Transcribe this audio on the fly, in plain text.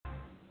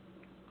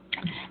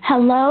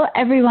Hello,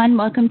 everyone.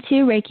 Welcome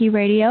to Reiki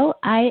Radio.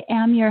 I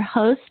am your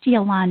host,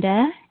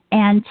 Yolanda,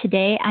 and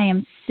today I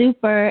am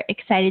super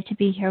excited to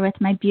be here with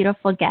my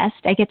beautiful guest.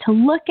 I get to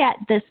look at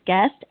this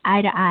guest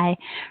eye to eye.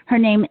 Her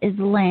name is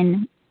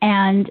Lynn,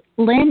 and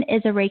Lynn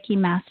is a Reiki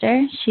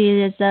Master. She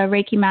is a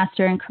Reiki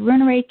Master in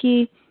Karuna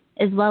Reiki,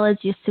 as well as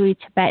Usui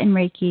Tibetan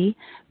Reiki,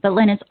 but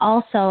Lynn is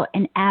also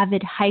an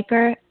avid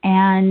hiker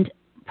and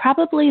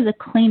probably the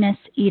cleanest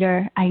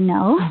eater I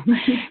know.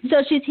 So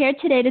she's here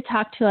today to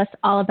talk to us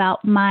all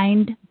about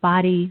mind,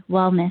 body,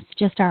 wellness,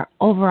 just our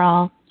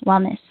overall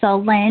wellness. So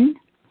Lynn,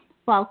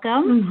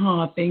 welcome.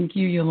 Oh, thank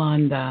you,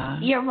 Yolanda.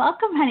 You're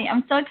welcome, honey.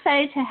 I'm so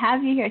excited to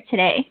have you here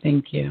today.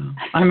 Thank you.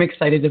 I'm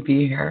excited to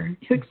be here.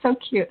 You look so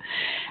cute.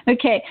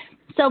 Okay,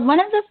 so one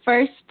of the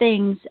first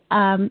things,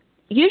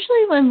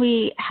 usually when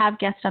we have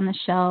guests on the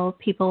show,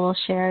 people will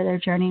share their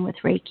journey with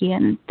Reiki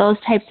and those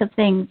types of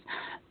things.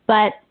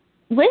 But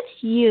with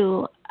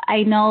you,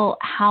 I know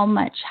how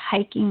much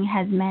hiking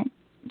has meant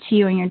to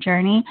you in your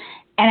journey,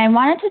 and I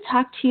wanted to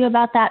talk to you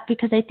about that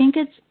because I think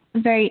it's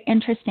very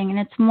interesting, and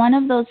it's one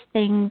of those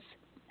things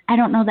I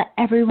don't know that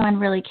everyone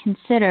really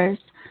considers,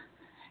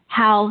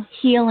 how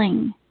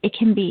healing it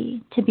can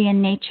be to be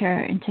in nature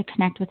and to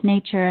connect with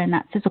nature and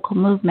that physical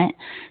movement.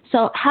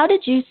 So how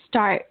did you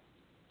start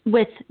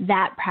with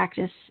that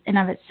practice in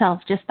of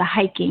itself, just the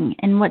hiking,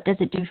 and what does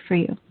it do for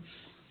you?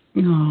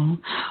 Oh.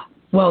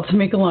 Well, to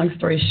make a long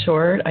story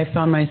short, I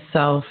found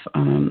myself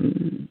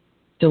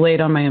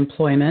delayed on my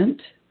employment.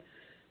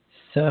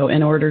 So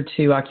in order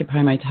to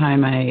occupy my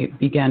time, I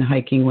began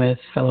hiking with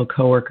fellow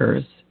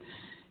coworkers.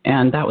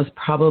 And that was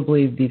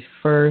probably the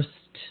first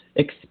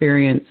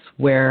experience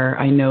where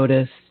I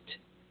noticed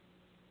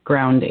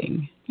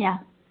grounding. Yeah.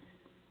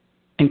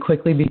 And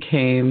quickly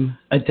became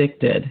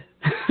addicted.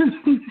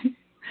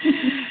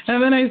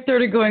 And then I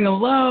started going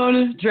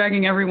alone,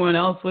 dragging everyone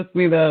else with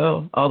me,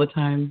 though, all the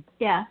time.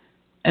 Yeah.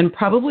 And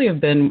probably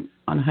have been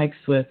on hikes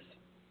with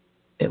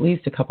at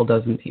least a couple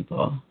dozen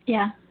people.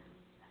 Yeah.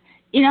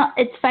 You know,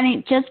 it's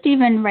funny, just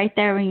even right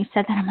there when you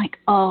said that, I'm like,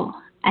 oh,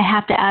 I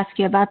have to ask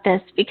you about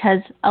this, because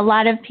a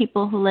lot of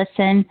people who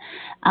listen,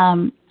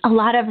 a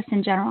lot of us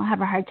in general have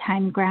a hard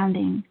time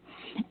grounding.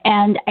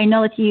 And I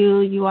know with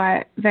you, you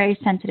are very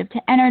sensitive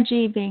to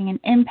energy, being an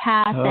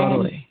empath.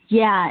 Totally.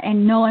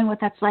 And knowing what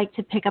that's like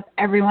to pick up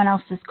everyone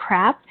else's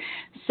crap.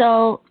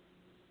 So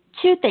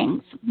two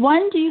things.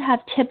 One, do you have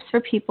tips for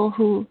people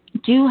who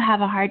do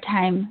have a hard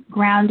time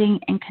grounding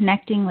and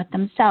connecting with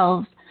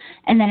themselves?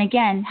 And then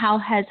again, how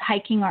has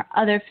hiking or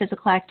other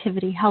physical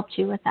activity helped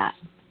you with that?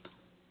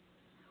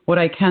 What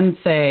I can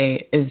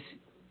say is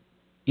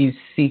you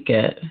seek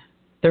it.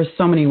 There's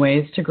so many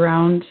ways to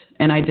ground,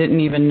 and I didn't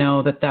even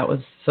know that that was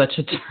such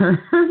a term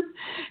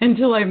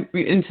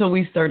until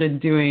we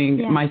started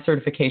doing my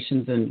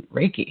certifications in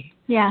Reiki.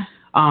 Yeah.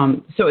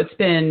 So it's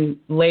been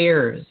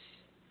layers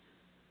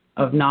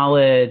of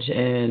knowledge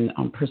and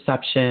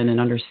perception and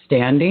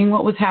understanding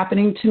what was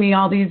happening to me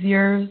all these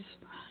years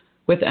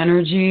with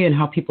energy and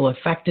how people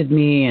affected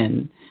me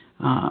and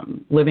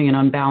living an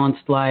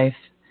unbalanced life.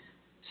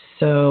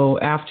 So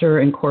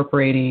after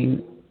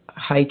incorporating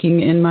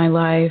hiking in my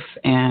life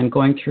and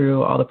going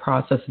through all the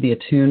process of the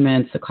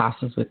attunements, the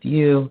classes with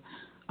you,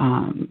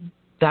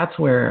 that's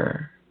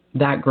where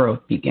that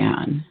growth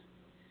began.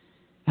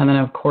 And then,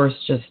 of course,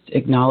 just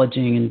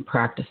acknowledging and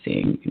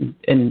practicing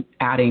and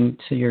adding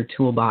to your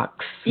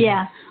toolbox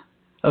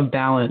of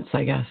balance,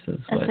 I guess, is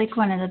that's like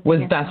one of the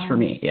was best for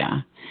me,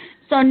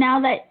 So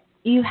now that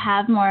you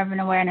have more of an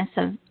awareness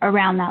of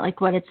around that, like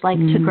what it's like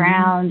to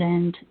ground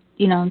and,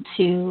 you know,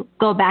 to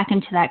go back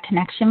into that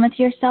connection with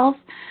yourself,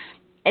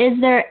 is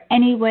there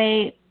any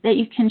way that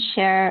you can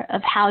share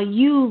of how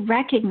you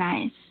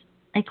recognize,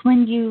 like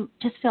when you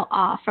just feel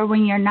off or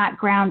when you're not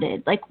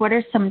grounded? Like what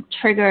are some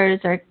triggers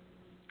or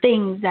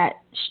things that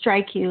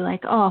strike you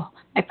like, oh,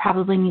 I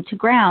probably need to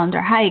ground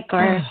or hike?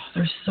 Or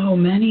there's so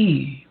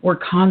many. We're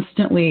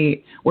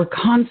constantly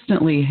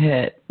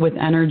hit with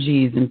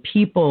energies and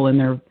people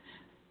and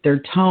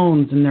their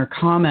tones and their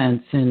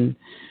comments and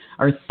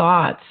our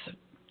thoughts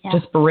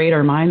just berate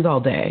our minds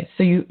all day.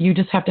 So you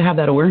just have to have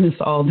that awareness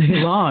all day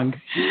long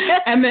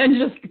and then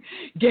just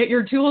get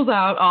your tools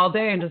out all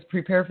day and just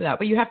prepare for that.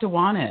 But you have to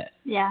want it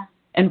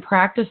and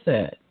practice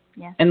it.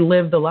 And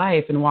live the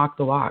life and walk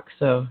the walk.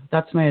 So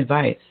that's my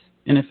advice.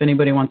 And if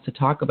anybody wants to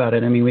talk about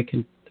it, I mean, we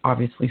can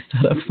obviously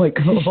set up like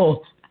a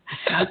whole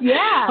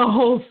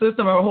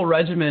system or a whole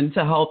regimen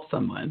to help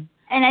someone.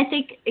 And I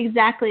think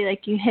exactly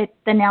like you hit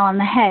the nail on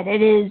the head.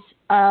 It is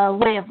a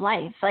way of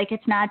life. Like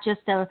it's not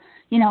just a,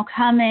 you know,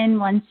 come in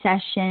one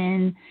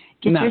session,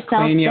 get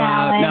yourself clean you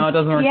out. No, it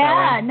doesn't work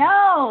that way.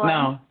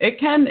 No.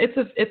 It can. It's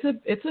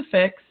a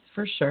fix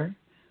for sure.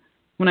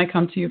 When I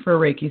come to you for a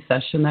Reiki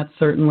session, that's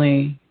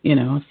certainly, you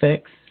know, a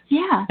fix.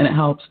 Yeah. And it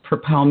helps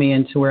propel me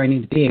into where I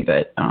need to be.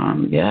 But,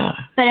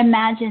 But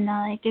imagine,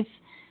 like, if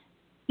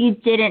you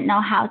didn't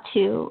know how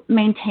to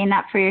maintain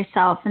that for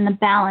yourself and the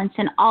balance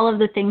and all of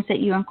the things that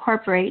you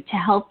incorporate to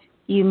help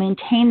you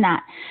maintain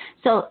that.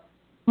 So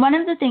one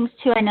of the things,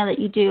 too, I know that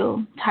you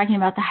do, talking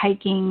about the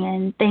hiking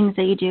and things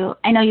that you do,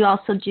 I know you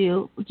also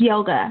do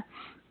yoga.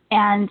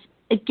 And,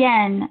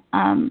 again,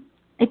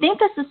 I think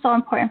this is so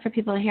important for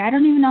people to hear. I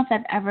don't even know if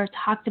I've ever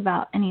talked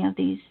about any of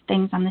these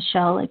things on the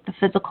show, like the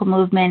physical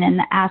movement and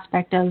the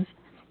aspect of,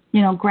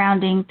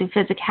 grounding through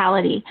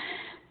physicality.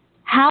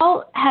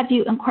 How have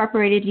you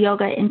incorporated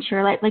yoga into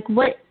your life? Like,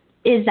 what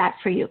is that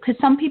for you? Because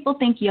some people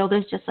think yoga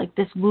is just like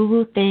this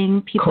woo-woo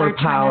thing. People core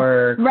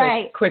power,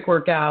 right. quick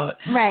workout.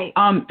 Right.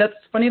 That's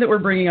funny that we're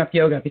bringing up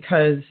yoga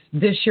because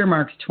this year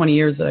marks 20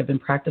 years that I've been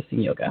practicing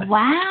yoga.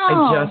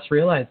 Wow. I just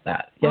realized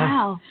that.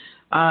 Yeah.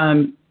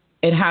 Wow.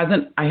 I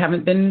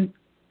haven't been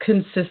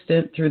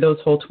consistent through those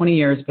whole 20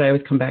 years, but I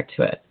always come back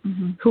to it.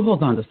 Mm-hmm. Who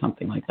holds on to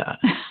something like that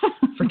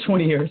for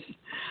 20 years?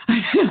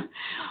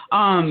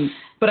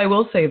 But I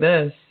will say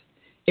this.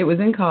 It was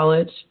in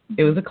college.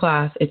 It was a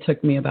class. It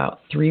took me about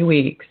 3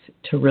 weeks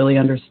to really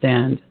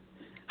understand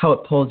how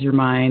it pulls your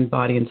mind,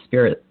 body, and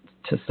spirit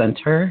to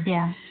center.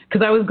 Yeah.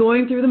 Because I was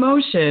going through the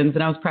motions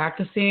and I was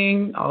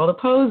practicing all the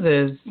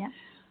poses. Yeah.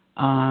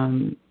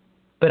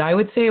 But I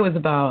would say it was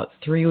about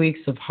 3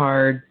 weeks of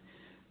hard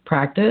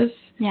practice.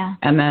 Yeah.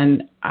 And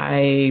then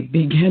I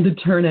began to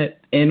turn it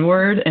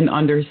inward and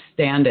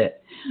understand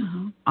it.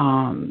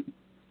 Mm-hmm.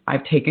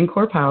 I've taken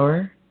core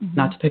power, mm-hmm.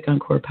 not to pick on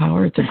core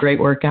power. It's a great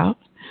workout.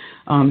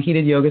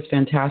 Heated yoga is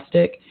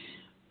fantastic.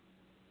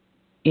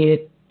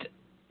 It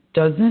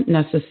doesn't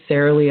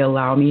necessarily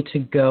allow me to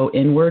go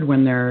inward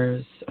when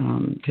there's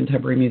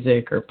contemporary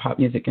music or pop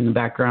music in the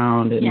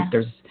background, and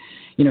there's,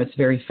 it's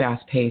very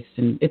fast paced,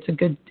 and it's a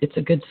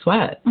good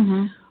sweat.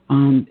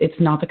 Mm-hmm. It's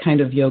not the kind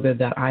of yoga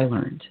that I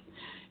learned,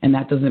 and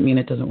that doesn't mean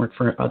it doesn't work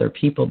for other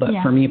people. But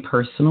for me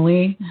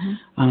personally,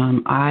 mm-hmm.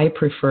 I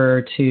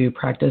prefer to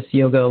practice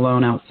yoga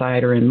alone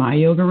outside or in my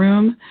yoga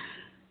room,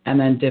 and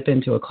then dip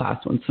into a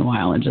class once in a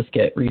while and just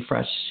get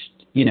refreshed,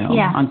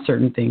 on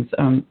certain things.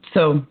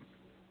 So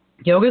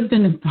yoga's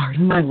been a part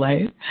of my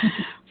life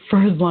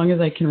for as long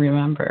as I can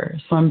remember.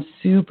 So I'm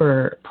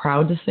super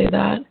proud to say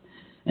that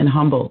and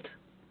humbled.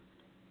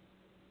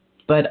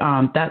 But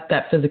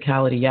that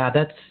physicality,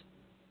 that's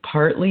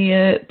partly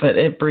it, but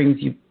it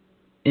brings you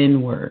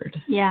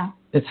inward. Yeah.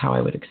 Is how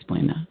I would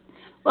explain that.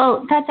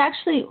 Well, that's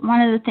actually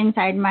one of the things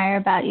I admire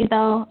about you,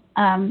 though,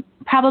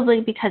 probably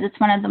because it's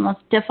one of the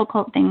most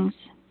difficult things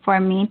for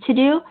me to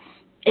do,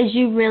 is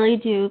you really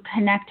do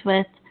connect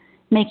with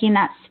making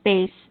that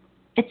space.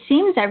 It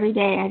seems every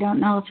day, I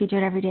don't know if you do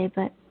it every day,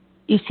 but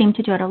you seem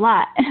to do it a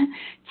lot,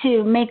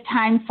 to make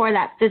time for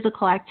that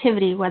physical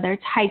activity, whether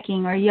it's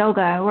hiking or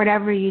yoga or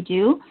whatever you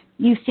do.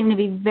 You seem to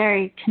be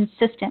very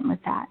consistent with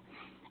that.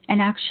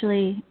 And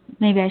actually,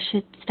 maybe I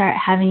should start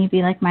having you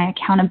be like my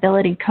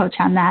accountability coach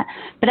on that.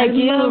 But I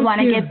do want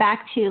to get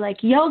back to like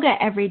yoga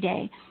every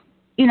day.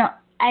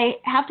 I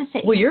have to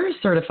say. Well, you're a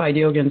certified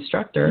yoga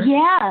instructor.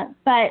 Yeah,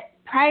 but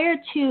prior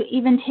to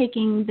even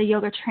taking the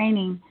yoga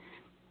training,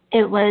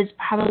 it was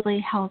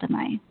probably, how old am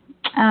I?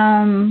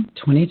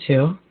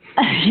 22.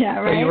 Yeah,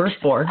 right. So you were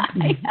 4.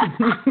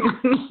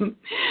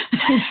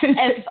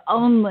 If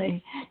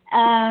only.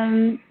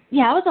 It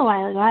was a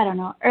while ago. I don't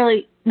know.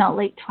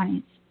 Late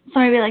 20s. So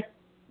maybe like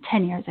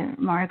 10 years or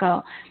more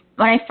ago.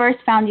 When I first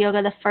found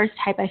yoga, the first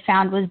type I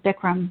found was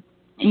Bikram.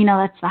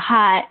 That's the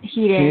hot,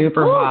 heated.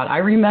 Super hot. I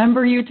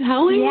remember you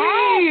telling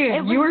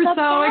me. You were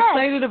so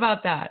excited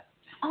about that.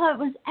 Oh, it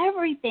was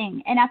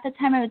everything. And at the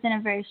time, I was in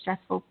a very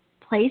stressful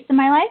place in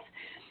my life.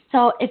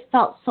 So it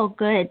felt so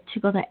good to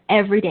go there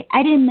every day.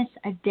 I didn't miss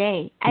a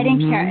day. I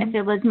didn't care. If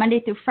it was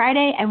Monday through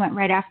Friday, I went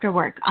right after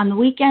work. On the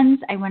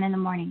weekends, I went in the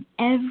morning.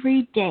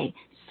 Every day,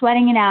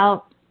 sweating it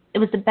out. It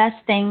was the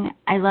best thing.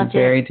 I loved it.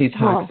 Very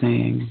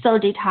detoxing. So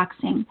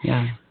detoxing.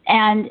 Yeah.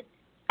 And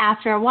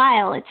after a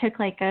while, it took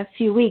like a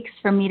few weeks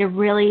for me to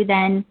really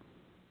then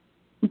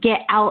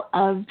get out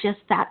of just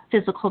that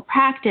physical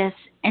practice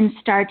and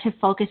start to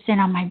focus in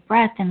on my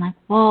breath and like,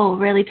 whoa,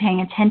 really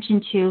paying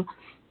attention to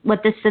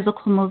what this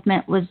physical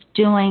movement was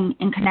doing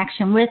in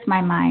connection with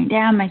my mind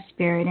and my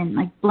spirit and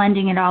like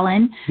blending it all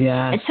in.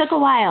 Yeah. It took a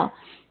while,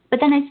 but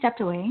then I stepped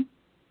away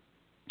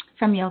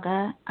from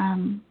yoga,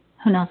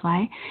 who knows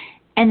why.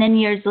 And then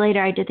years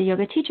later, I did the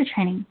yoga teacher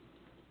training.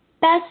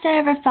 Best I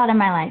ever felt in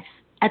my life.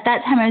 At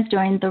that time, I was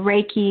doing the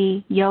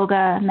Reiki,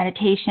 yoga,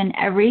 meditation,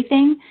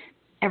 everything,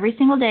 every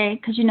single day.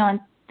 Because, in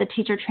the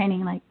teacher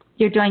training, like,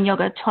 you're doing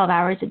yoga 12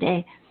 hours a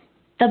day.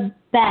 The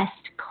best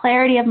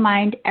clarity of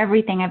mind,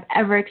 everything I've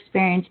ever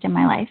experienced in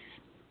my life.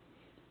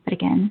 But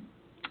again,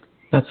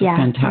 that's a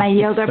fantastic my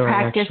yoga story,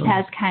 practice actually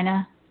has kind of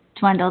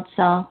dwindled.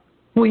 So,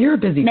 well, you're a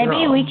busy girl.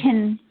 Maybe we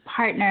can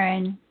partner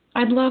and.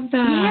 I'd love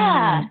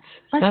that.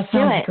 Yeah, that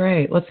sounds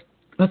great.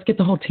 Let's get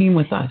the whole team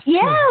with us.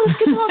 Yeah, let's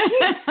get the whole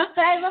team. But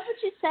I love what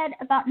you said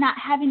about not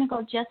having to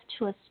go just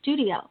to a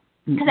studio.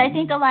 Because I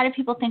think a lot of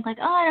people think like,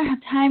 oh, I don't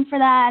have time for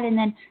that. And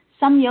then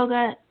some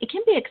yoga, it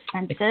can be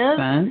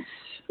expensive.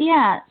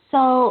 Yeah.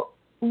 So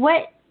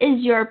what is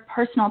your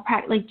personal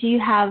practice? Like, do you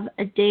have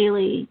a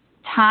daily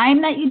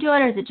time that you do it?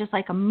 Or is it just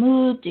like a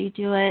mood? Do you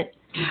do it?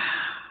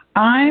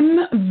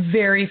 I'm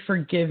very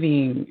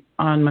forgiving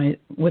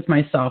with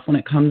myself when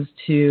it comes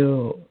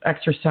to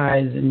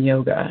exercise and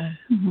yoga.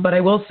 Mm-hmm. But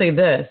I will say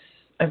this,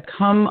 I've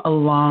come a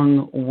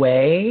long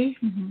way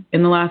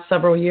in the last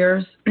several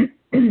years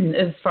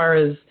as far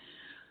as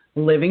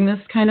living this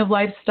kind of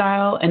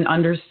lifestyle and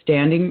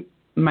understanding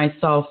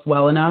myself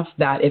well enough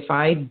that if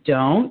I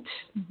don't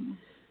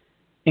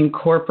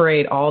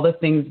incorporate all the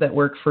things that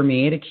work for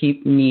me to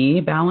keep me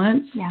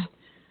balanced,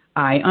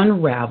 I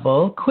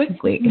unravel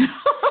quickly.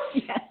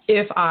 Yes.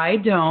 If I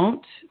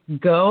don't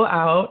go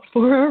out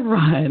for a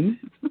run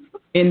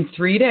in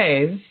 3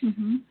 days,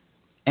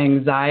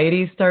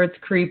 anxiety starts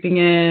creeping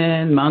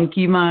in,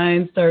 monkey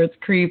mind starts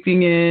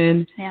creeping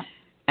in. Yep.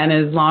 And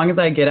as long as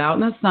I get out in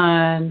the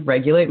sun,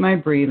 regulate my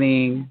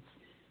breathing,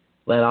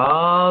 let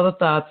all the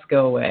thoughts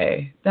go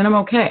away, then I'm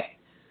okay.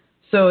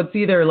 So it's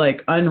either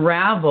like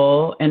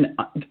unravel and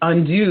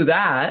undo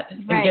that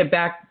and get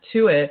back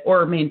to it,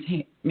 or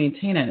maintain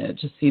it. It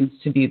just seems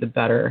to be the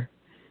better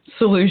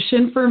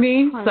solution for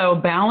me. So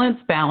balance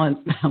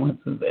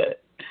is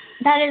it.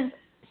 That is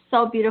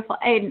so beautiful.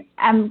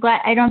 I'm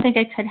glad. I don't think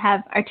I could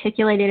have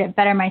articulated it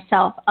better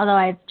myself, although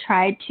I've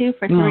tried to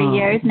for 3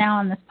 years now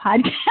on this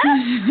podcast.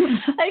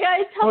 Like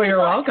I tell you're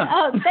welcome.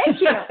 Oh,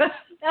 thank you.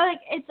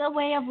 Like it's a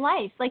way of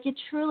life. Like it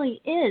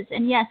truly is.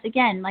 And yes,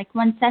 again, like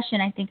one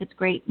session, I think it's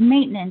great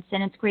maintenance,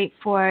 and it's great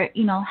for,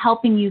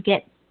 helping you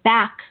get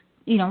back,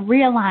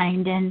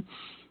 realigned.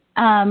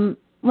 And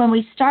when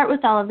we start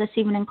with all of this,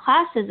 even in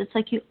classes, it's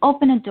like you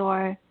open a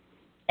door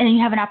and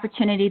you have an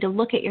opportunity to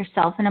look at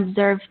yourself and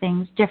observe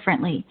things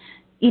differently.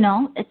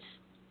 It's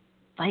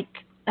like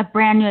a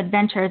brand new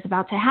adventure is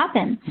about to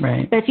happen.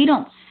 Right. But if you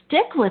don't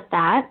stick with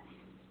that,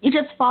 you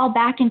just fall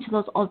back into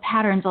those old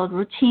patterns, old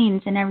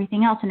routines and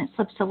everything else, and it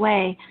slips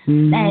away.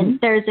 And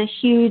there's a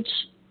huge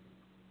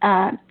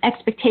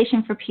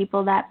expectation for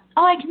people that,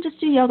 I can just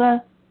do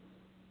yoga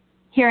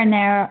here and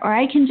there, or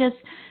I can just,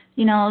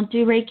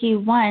 do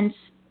Reiki once,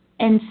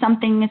 and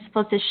something is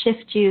supposed to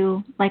shift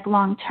you like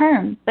long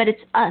term, but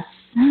it's us.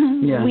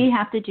 Yeah. We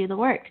have to do the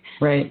work.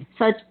 Right.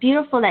 So it's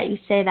beautiful that you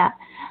say that.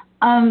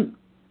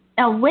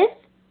 Now with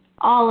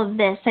all of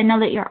this, I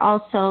know that you're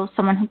also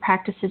someone who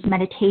practices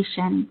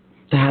meditation.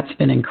 That's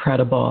been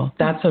incredible.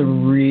 That's a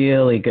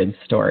really good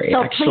story,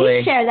 so actually.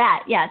 Please share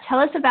that. Yeah. Tell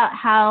us about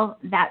how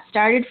that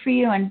started for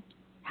you and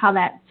how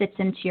that fits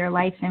into your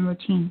life and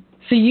routine.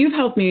 So you've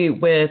helped me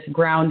with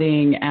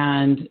grounding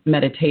and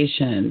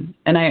meditation,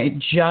 and I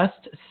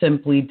just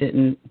simply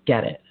didn't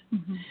get it.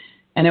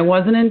 And it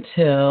wasn't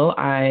until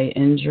I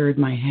injured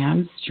my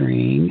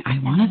hamstring, I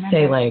want to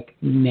say like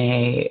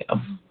May of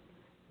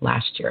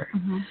last year.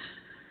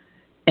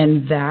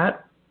 And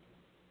that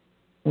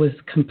was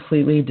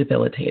completely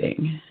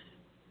debilitating.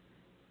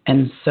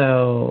 And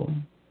so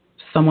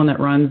someone that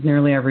runs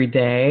nearly every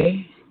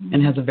day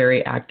and has a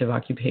very active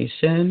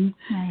occupation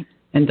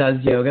and does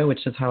yoga,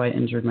 which is how I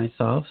injured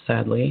myself,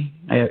 sadly.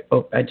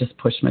 I just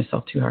pushed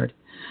myself too hard.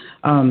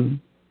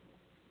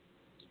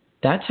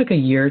 That took a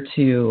year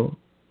to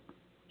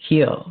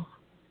heal.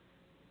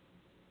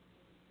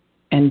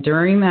 And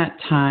during that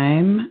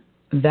time,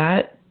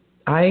 that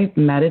I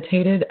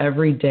meditated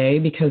every day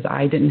because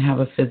I didn't have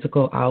a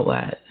physical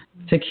outlet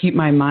to keep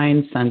my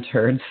mind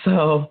centered.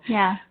 So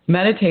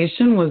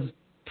meditation was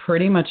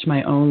pretty much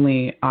my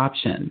only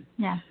option.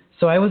 Yeah.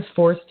 So I was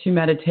forced to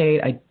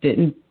meditate. I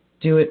didn't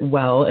do it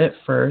well at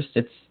first.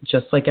 It's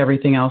just like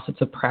everything else.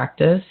 It's a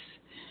practice.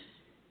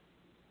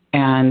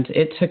 And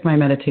it took my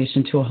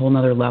meditation to a whole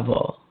nother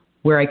level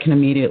where I can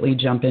immediately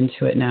jump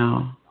into it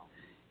now.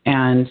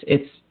 And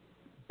it's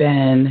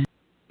been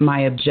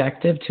my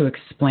objective to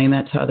explain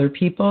that to other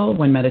people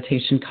when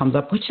meditation comes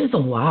up, which is a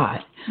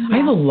lot. Yeah. I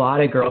have a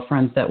lot of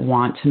girlfriends that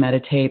want to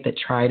meditate, that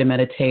try to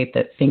meditate,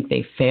 that think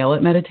they fail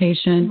at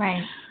meditation.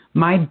 Right.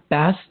 My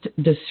best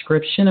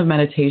description of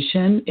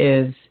meditation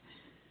is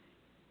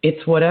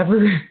it's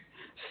whatever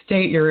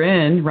state you're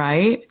in,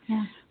 right?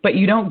 Yeah. But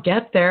you don't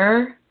get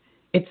there.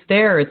 It's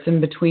there. It's in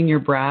between your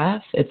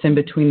breath. It's in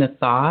between the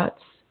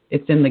thoughts.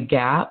 It's in the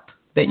gap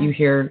that you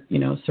hear,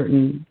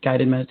 certain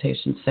guided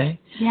meditations say.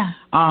 Yeah.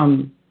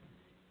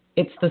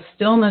 It's the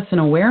stillness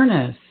and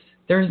awareness.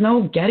 There's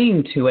no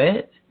getting to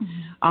it.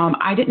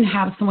 I didn't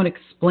have someone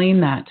explain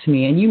that to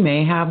me, and you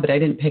may have, but I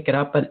didn't pick it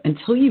up. But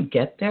until you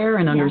get there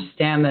and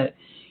understand that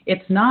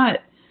it's not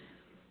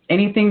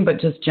anything but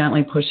just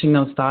gently pushing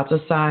those thoughts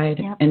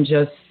aside and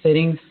just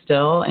sitting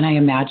still. And I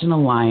imagine a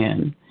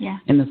lion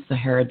in the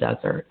Sahara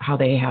Desert, how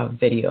they have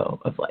video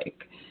of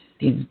like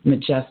these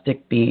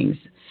majestic beings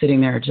sitting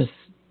there just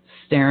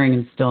staring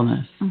in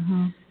stillness.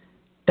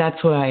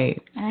 That's what I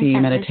see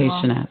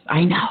meditation as.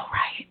 I know,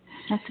 right?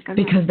 That's a good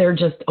because one. they're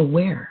just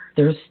aware.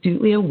 They're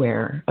astutely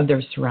aware of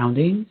their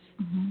surroundings,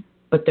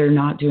 but they're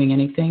not doing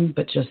anything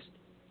but just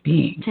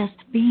being. Just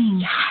being.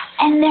 Yes.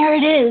 And there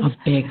it is. A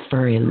big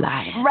furry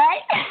lion.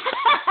 Right?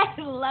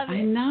 I love it.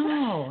 I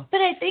know.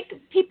 But I think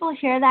people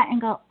hear that and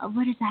go, oh,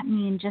 what does that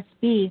mean, just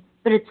be?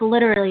 But it's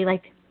literally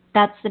like,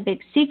 that's the big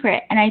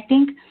secret. And I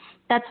think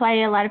that's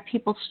why a lot of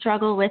people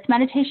struggle with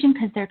meditation,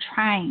 because they're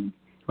trying.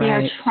 They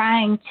are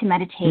trying to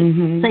meditate.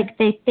 It's like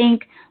they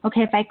think,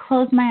 okay, if I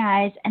close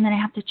my eyes and then I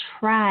have to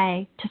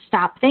try to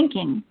stop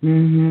thinking,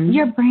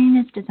 your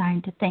brain is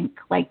designed to think.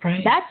 Like,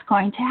 that's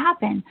going to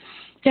happen.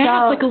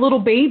 Yeah, so, it's like a little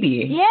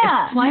baby.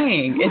 Yeah. It's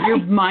playing. Your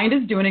mind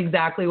is doing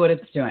exactly what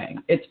it's doing.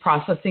 It's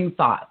processing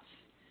thoughts.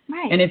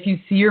 Right. And if you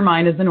see your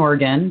mind as an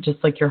organ, just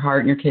like your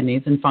heart and your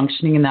kidneys, and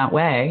functioning in that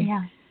way,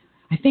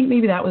 I think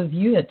maybe that was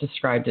you that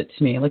described it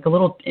to me, like a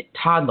little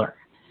toddler.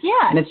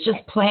 Yeah. And it's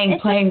just playing.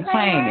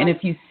 And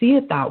if you see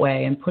it that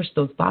way and push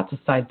those thoughts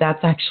aside,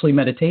 that's actually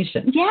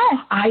meditation. Yes.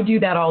 I do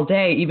that all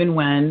day, even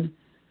when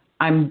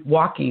I'm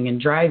walking and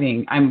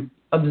driving. I'm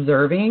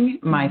observing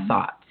my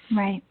thoughts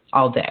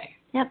all day.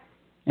 Yep.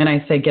 And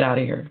I say, get out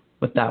of here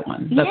with that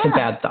one. That's a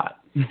bad thought.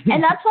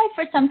 And that's why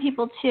for some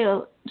people,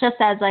 too, just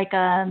as like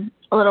a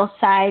little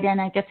side, and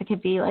I guess it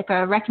could be like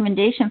a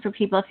recommendation for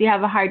people, if you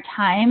have a hard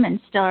time and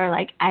still are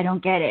like, I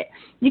don't get it,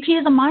 you can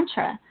use a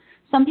mantra.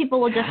 Some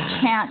people will just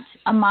chant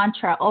a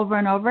mantra over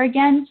and over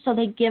again, so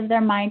they give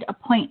their mind a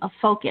point of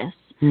focus.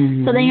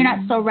 So then you're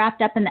not so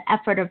wrapped up in the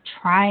effort of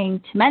trying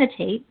to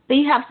meditate, but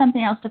you have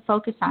something else to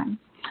focus on.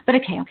 But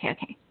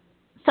okay.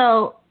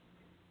 So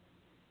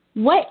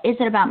what is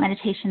it about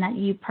meditation that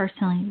you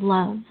personally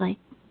love? Like,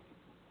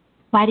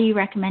 why do you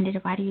recommend it, or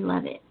why do you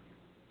love it?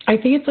 I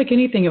think it's like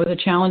anything. It was a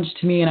challenge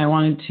to me, and I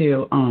wanted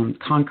to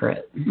conquer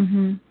it.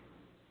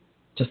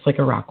 Just like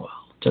a rock wall.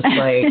 Just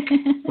like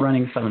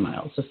running 7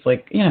 miles, just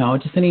like,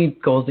 just any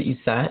goals that you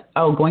set.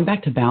 Oh, going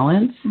back to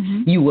balance,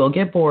 you will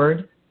get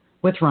bored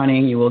with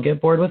running. You will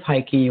get bored with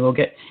hiking.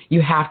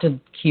 You have to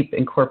keep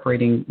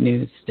incorporating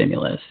new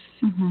stimulus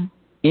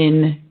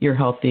in your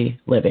healthy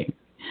living.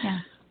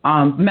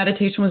 Yeah.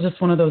 Meditation was just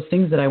one of those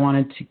things that I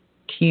wanted to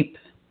keep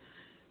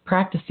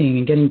practicing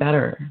and getting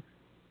better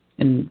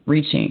and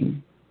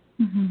reaching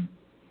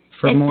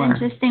for more.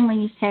 It's interesting when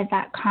you said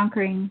that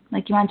conquering,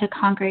 like you want to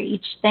conquer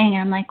each thing. And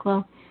I'm like,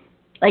 well,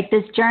 like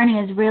this journey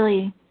is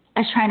really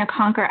us trying to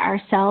conquer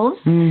ourselves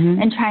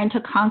and trying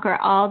to conquer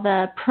all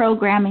the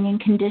programming and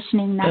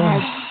conditioning that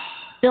has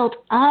built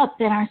up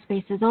in our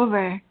spaces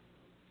over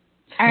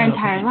our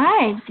entire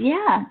lives.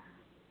 Yeah.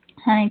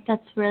 I think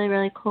that's really,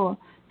 really cool.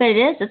 But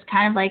it's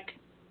kind of like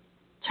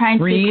trying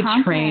to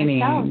conquer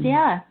ourselves.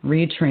 Yeah.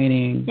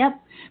 Retraining.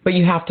 Yep. But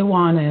you have to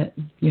want it.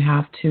 You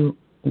have to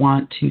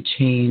want to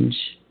change.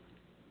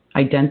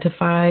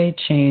 Identify,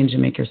 change,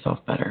 and make yourself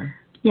better.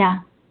 Yeah.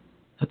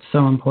 That's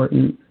so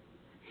important.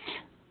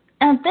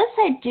 Now, this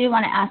I do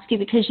want to ask you,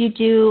 because you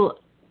do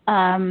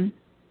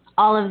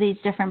all of these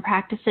different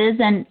practices,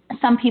 and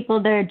some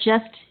people, they're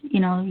just,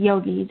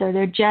 yogis, or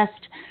they're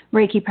just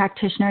Reiki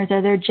practitioners,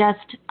 or they're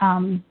just,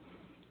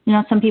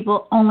 some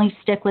people only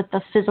stick with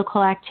the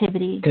physical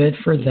activity. Good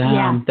for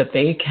them that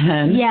they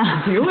can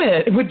do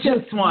it with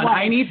just one.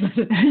 I need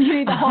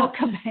the whole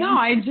cabana. No,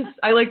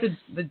 I like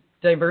the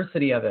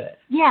diversity of it.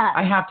 Yeah.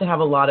 I have to have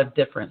a lot of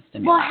different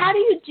stimuli. Well, how do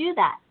you do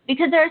that?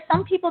 Because there are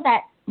some people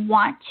that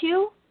want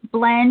to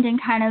blend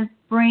and kind of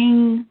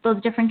bring those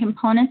different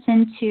components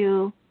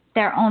into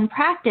their own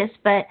practice.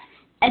 But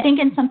I think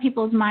in some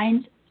people's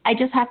minds, I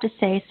just have to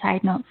say,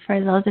 side note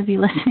for those of you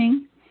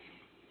listening,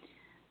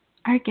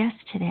 our guest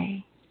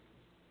today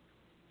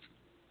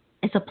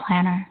is a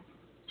planner.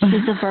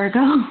 She's a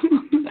Virgo.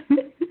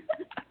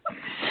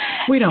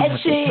 We don't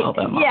have to tell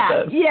them all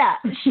this. Yeah.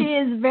 She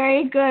is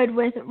very good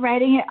with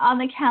writing it on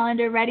the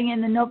calendar, writing it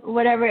in the note,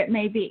 whatever it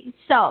may be.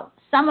 So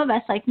some of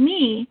us, like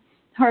me,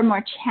 who are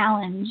more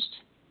challenged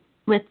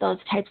with those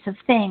types of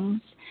things,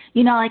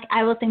 like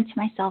I will think to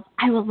myself,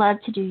 I would love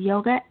to do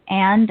yoga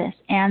and this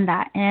and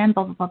that and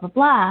blah, blah, blah, blah,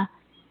 blah.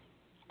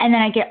 And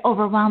then I get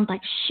overwhelmed,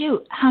 like,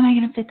 shoot, how am I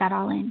going to fit that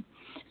all in?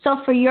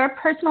 So for your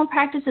personal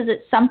practice, is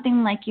it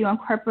something like you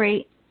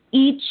incorporate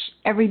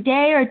every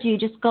day, or do you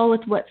just go with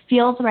what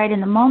feels right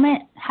in the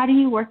moment? How do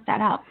you work that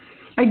out?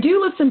 I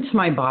do listen to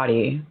my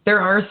body.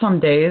 There are some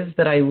days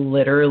that I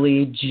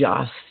literally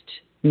just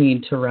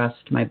need to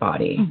rest my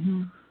body.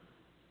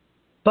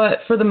 But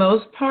for the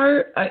most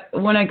part,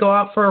 when I go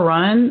out for a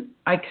run,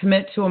 I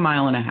commit to 1.5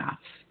 miles.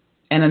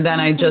 And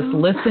then I just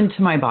listen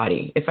to my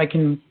body. If I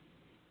can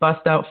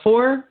bust out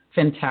 4,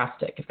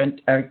 fantastic. If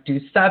I do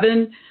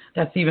 7,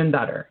 that's even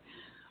better.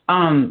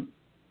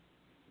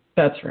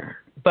 That's rare.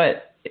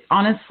 But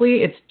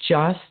honestly, it's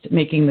just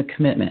making the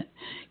commitment.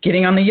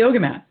 Getting on the yoga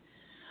mat.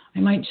 I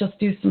might just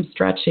do some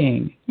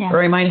stretching. Yeah.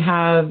 Or I might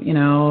have,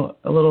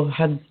 a little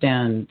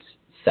headstand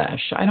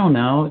sesh. I don't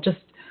know.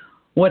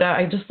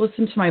 I just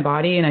listen to my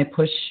body and I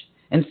push.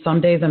 And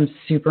some days I'm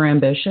super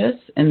ambitious.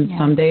 And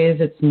some days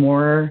it's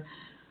more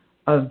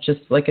of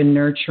just like a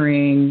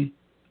nurturing,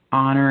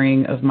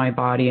 honoring of my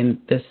body. And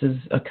this is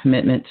a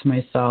commitment to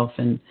myself.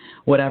 And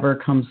whatever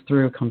comes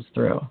through, comes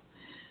through.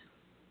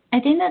 I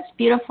think that's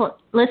beautiful.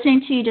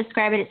 Listening to you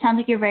describe it, it sounds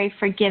like you're very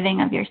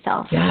forgiving of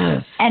yourself.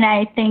 Yes. And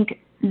I think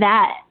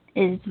that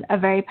is a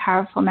very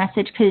powerful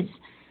message, because,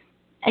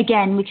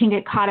 again, we can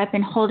get caught up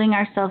in holding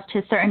ourselves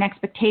to certain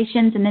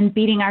expectations and then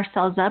beating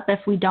ourselves up if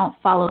we don't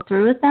follow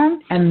through with them.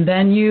 And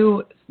then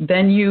you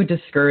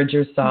discourage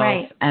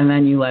yourself, and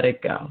then you let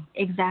it go.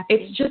 Exactly.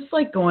 It's just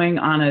like going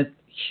on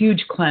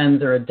huge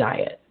cleanse or a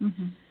diet.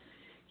 Mm-hmm.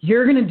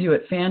 You're going to do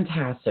it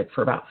fantastic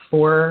for about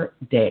 4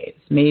 days,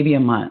 maybe a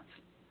month.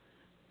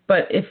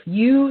 But if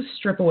you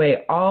strip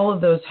away all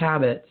of those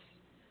habits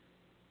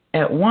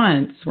at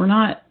once, we're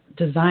not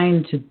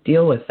designed to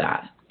deal with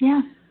that.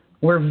 Yeah.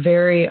 We're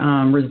very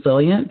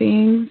resilient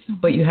beings,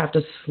 but you have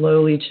to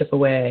slowly chip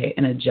away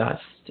and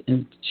adjust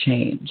and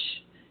change.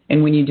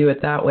 And when you do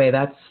it that way,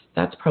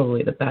 that's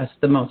probably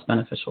the most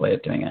beneficial way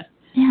of doing it.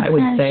 Yeah, I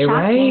would say,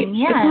 right?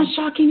 Yeah. It's not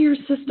shocking to your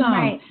system.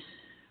 Right.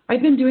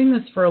 I've been doing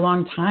this for a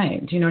long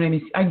time. Do you know what I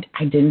mean?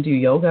 I didn't do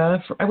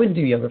yoga. I wouldn't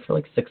do yoga for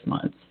like 6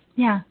 months.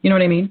 Yeah. You know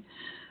what I mean?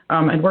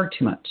 I'd work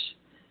too much.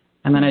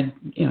 And then I'd,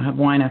 have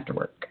wine after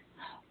work.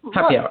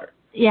 Happy hour.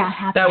 Yeah,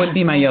 happy that would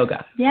be my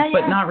yoga. Yeah,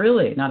 But not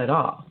really, not at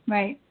all.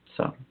 Right.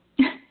 So,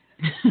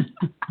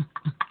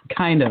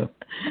 kind of.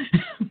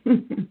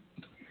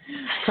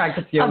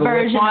 Practice yoga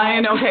with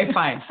wine. Okay,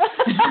 fine.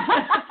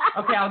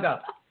 Okay, I'll go.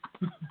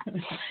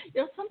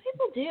 Some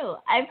people do.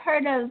 I've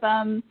heard of,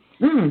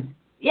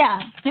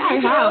 Yeah, I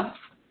have.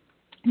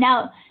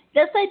 Now,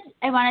 this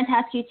I wanted to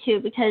ask you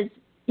too, because,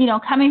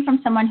 coming from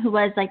someone who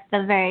was like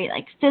the very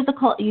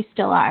physical, you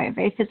still are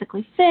very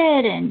physically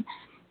fit and,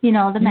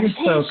 the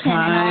meditation. You're so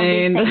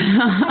kind. And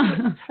all these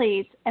things.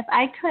 Please, if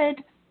I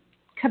could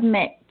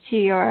commit to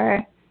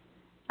your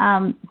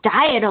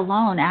diet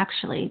alone,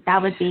 actually,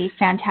 that would be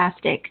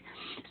fantastic.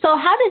 So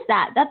how does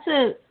that's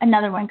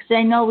another one, because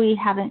I know we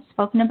haven't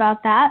spoken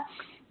about that.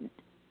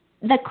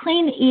 The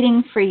clean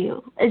eating for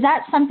you, is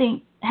that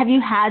something, have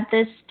you had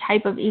this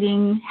type of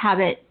eating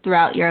habit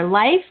throughout your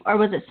life, or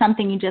was it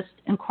something you just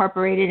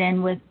incorporated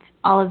in with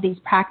all of these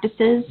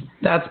practices?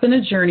 That's been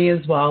a journey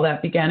as well.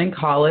 That began in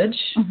college.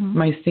 Mm-hmm.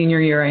 My senior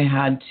year, I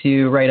had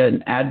to write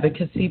an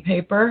advocacy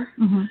paper,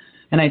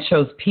 and I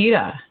chose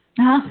PETA.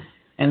 Uh-huh.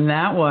 And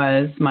that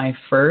was my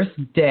first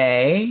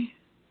day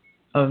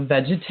of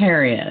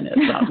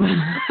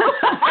vegetarianism.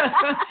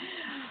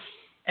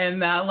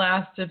 And that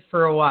lasted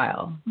for a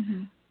while.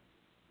 Mm-hmm.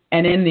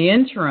 And in the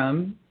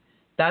interim,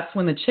 that's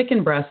when the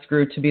chicken breast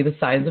grew to be the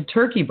size of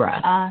turkey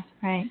breast.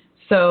 Right.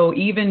 So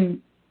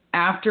even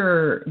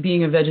after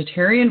being a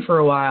vegetarian for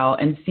a while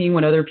and seeing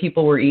what other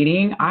people were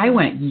eating, I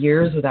went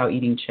years without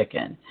eating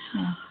chicken.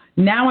 Yeah.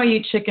 Now I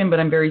eat chicken, but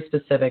I'm very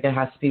specific. It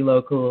has to be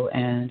local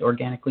and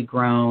organically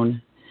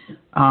grown.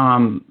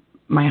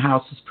 My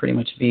house is pretty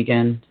much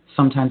vegan.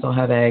 Sometimes I'll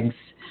have eggs.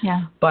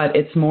 Yeah. But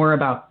it's more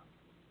about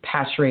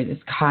pasture,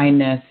 it's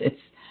kindness. It's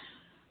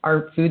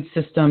our food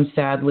system,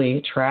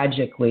 sadly,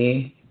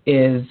 tragically,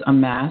 is a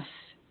mess.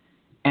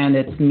 And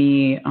it's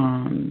me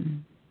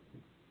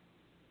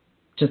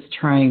just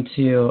trying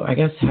to, I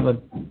guess, have a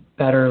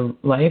better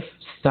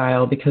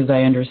lifestyle, because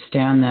I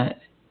understand that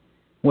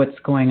what's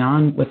going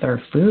on with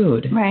our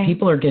food. Right.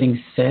 People are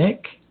getting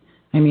sick.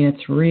 I mean,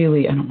 it's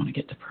really, I don't want to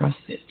get depressed,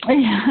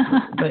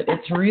 but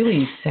it's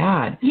really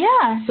sad.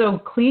 Yeah. So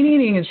clean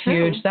eating is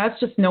huge. That's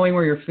just knowing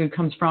where your food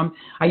comes from.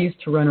 I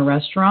used to run a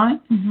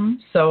restaurant,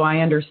 so I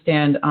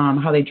understand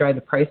how they drive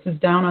the prices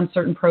down on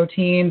certain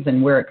proteins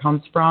and where it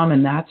comes from,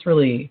 and that's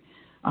really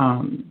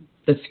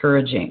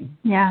discouraging.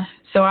 Yeah.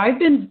 So I've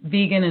been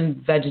vegan and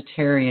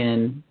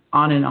vegetarian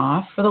on and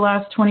off for the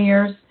last 20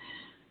 years.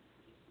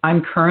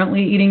 I'm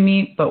currently eating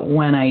meat, but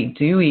when I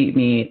do eat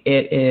meat,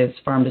 it is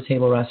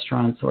farm-to-table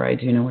restaurants where I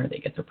do know where they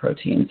get their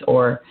proteins,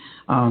 or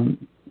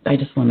I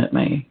just limit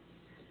my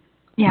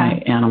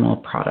animal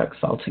products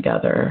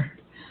altogether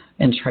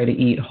and try to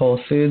eat whole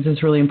foods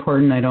is really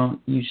important. I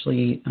don't usually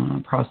eat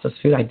processed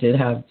food. I did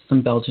have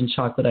some Belgian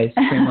chocolate ice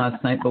cream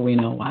last night, but we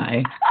know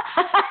why.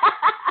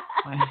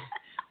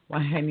 Why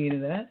I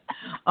needed it.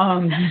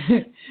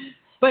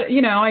 But,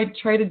 I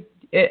try to,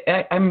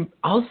 I'm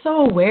also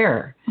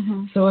aware.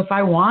 So if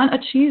I want a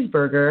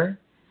cheeseburger,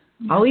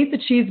 I'll eat the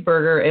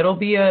cheeseburger. It'll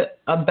be a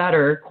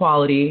better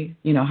quality,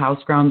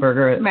 house ground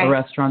burger at a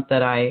restaurant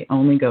that I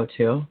only go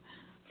to,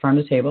 farm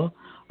to table.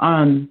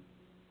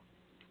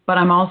 But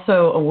I'm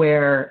also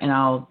aware, and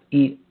I'll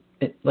eat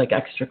it like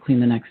extra clean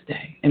the next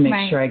day and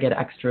make sure I get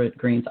extra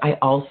greens. I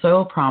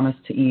also promise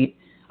to eat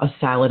a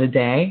salad a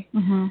day.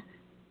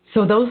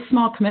 So those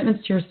small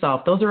commitments to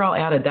yourself, those are all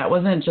added. That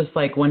wasn't just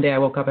like one day I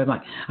woke up, I'm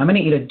like, I'm going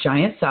to eat a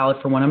giant salad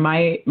for one of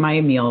my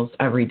meals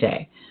every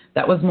day.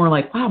 That was more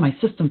like, wow, my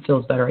system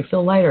feels better. I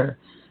feel lighter.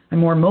 I'm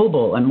more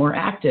mobile. I'm more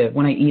active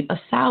when I eat a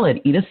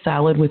salad. Eat a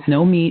salad with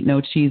no meat,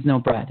 no cheese, no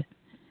bread.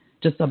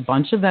 Just a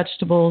bunch of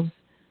vegetables,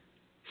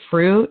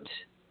 fruit,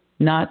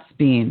 nuts,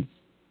 beans,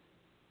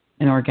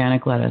 and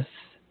organic lettuce,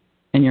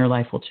 and your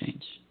life will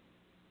change.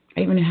 I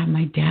even have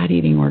my dad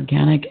eating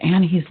organic,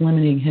 and he's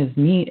limiting his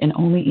meat and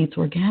only eats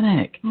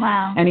organic.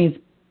 Wow. And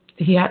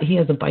he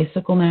has a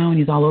bicycle now, and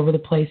he's all over the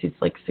place. He's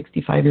like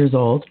 65 years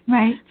old.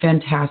 Right.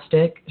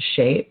 Fantastic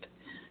shape.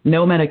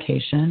 No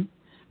medication.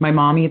 My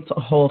mom eats a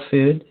whole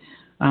food.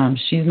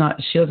 She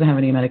doesn't have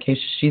any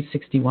medication. She's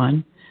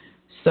 61.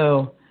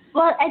 So.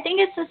 Well, I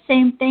think it's the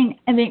same thing.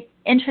 I mean,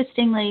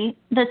 interestingly,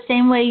 the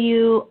same way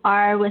you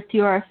are with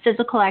your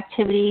physical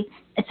activity,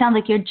 it sounds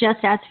like you're just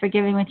as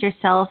forgiving with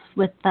yourself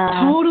with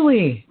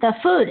the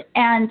food.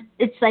 And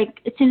it's like,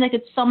 it seems like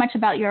it's so much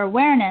about your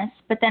awareness,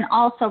 but then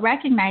also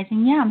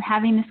recognizing, I'm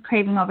having this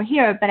craving over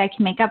here, but I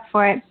can make up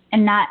for it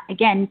and not,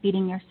 again,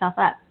 beating yourself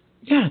up.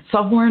 Yeah,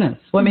 self-awareness.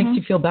 What makes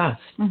you feel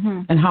best?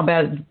 And how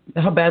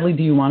badly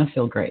do you want to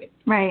feel great?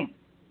 Right.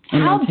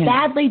 How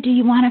badly do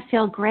you want to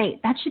feel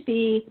great? That should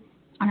be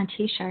on a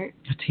T-shirt.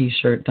 A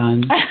T-shirt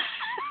done.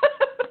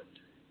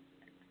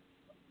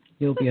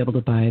 You'll be able to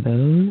buy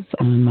those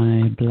on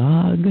my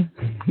blog.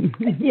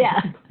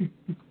 Yeah.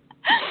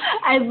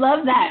 I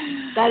love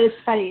that. That is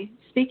funny.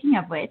 Speaking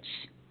of which.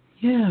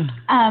 Yeah.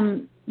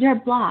 Your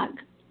blog.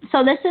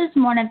 So this is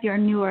one of your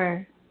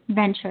newer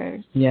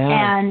ventures. Yeah.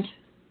 And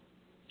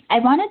I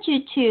wanted you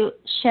to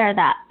share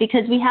that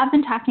because we have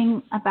been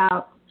talking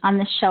about on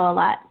this show a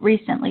lot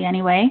recently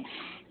anyway,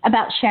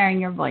 about sharing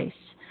your voice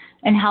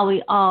and how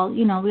we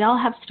all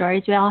have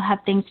stories, we all have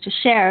things to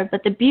share,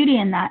 but the beauty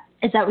in that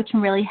is that we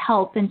can really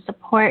help and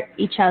support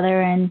each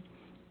other and,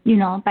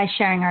 by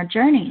sharing our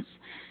journeys.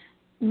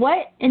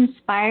 What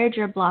inspired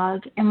your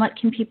blog and what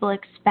can people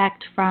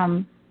expect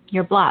from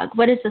your blog?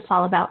 What is this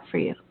all about for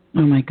you?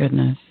 Oh my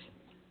goodness.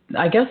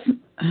 I guess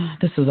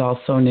this is all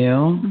so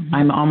new.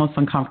 I'm almost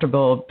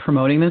uncomfortable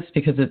promoting this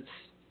because it's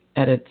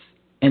at its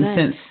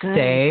infant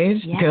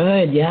stage. Yes.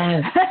 Good,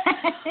 yes.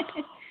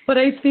 But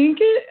I think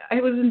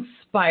I was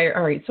inspired.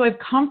 All right, so I've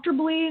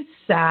comfortably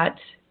sat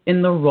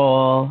in the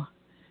role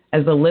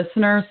as a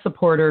listener,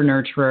 supporter,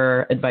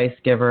 nurturer, advice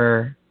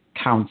giver,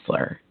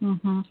 counselor.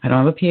 I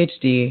don't have a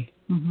PhD.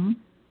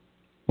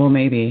 Well,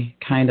 maybe,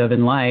 kind of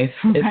in life,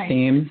 it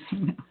seems,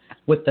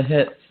 with the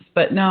hits.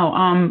 But no,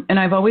 and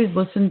I've always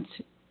listened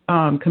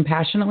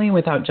compassionately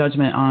without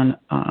judgment on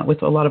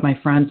with a lot of my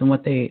friends and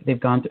what they've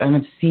gone through. And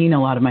I've seen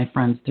a lot of my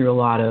friends through a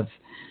lot of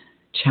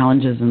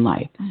challenges in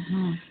life.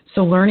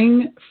 So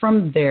learning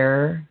from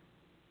their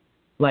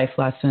life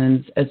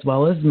lessons as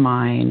well as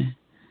mine,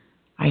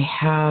 I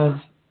have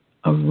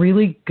a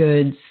really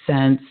good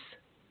sense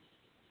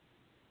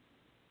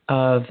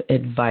of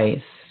advice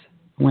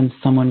when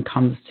someone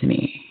comes to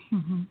me.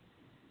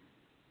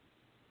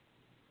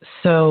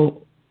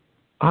 So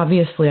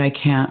obviously I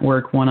can't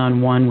work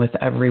one-on-one with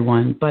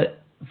everyone,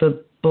 but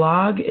the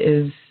blog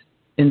is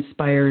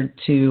inspired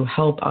to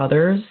help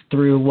others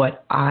through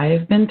what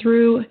I've been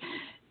through,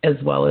 as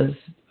well as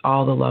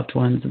all the loved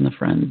ones and the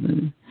friends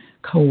and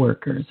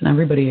coworkers and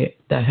everybody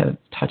that have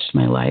touched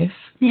my life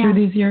through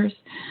these years,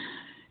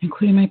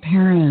 including my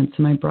parents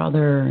and my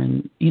brother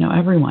and,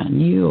 everyone,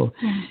 you.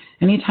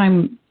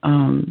 Anytime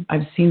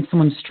I've seen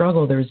someone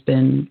struggle, there's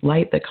been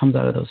light that comes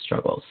out of those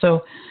struggles.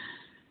 So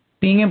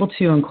being able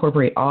to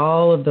incorporate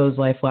all of those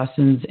life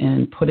lessons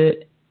and put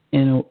it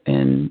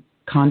in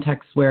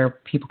context where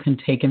people can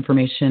take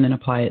information and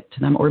apply it to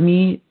them, or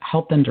me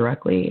help them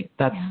directly,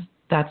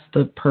 that's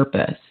the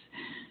purpose,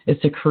 is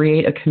to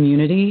create a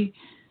community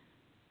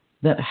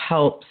that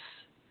helps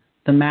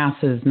the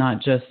masses,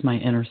 not just my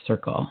inner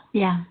circle.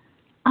 Yeah.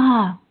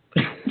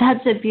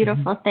 That's a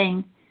beautiful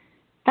thing.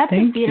 That's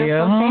Thank a beautiful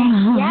you.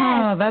 thing.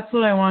 Yes. That's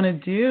what I want to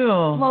do.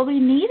 Well, we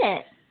need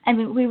it. I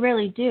mean, we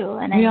really do.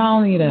 And we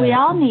all need it. We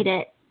all need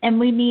it. And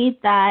we need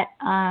that,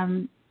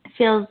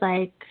 feels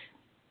like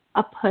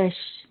a push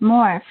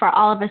more for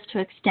all of us to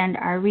extend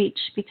our reach,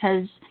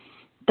 because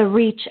the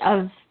reach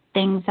of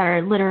things that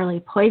are literally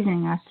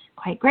poisoning us is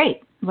quite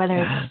great, whether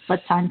it's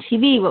what's on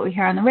TV, what we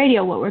hear on the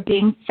radio, what we're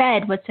being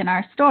fed, what's in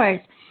our stores.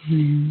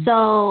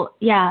 So,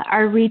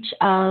 our reach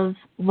of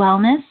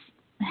wellness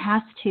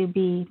has to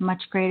be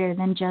much greater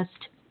than just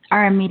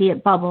our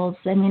immediate bubbles.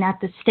 I mean, at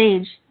this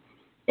stage,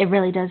 it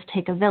really does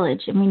take a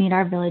village, and we need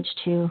our village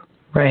to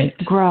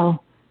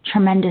grow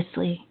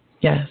tremendously.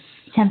 Yes.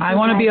 I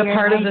want to be a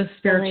part of this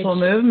spiritual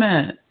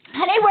movement.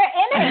 Honey, we're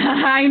in it.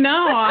 I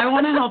know. I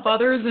want to help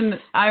others, and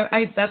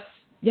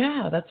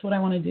that's what I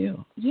want to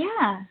do.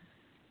 Yeah.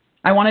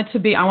 I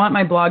want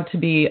my blog to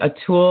be a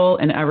tool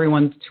in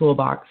everyone's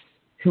toolbox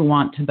who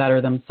want to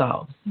better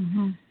themselves.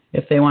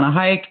 If they want to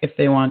hike, if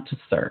they want to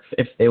surf,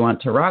 if they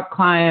want to rock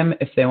climb,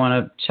 if they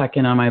want to check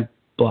in on my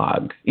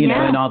blog, you know,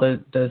 and all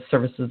the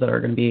services that are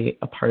going to be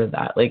a part of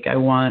that. Like, I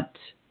want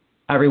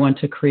everyone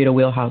to create a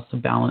wheelhouse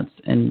of balance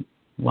and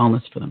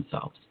wellness for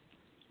themselves.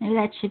 Maybe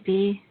that should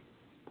be,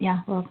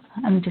 well,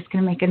 I'm just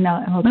going to make a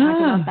note and we'll talk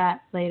about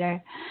that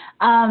later.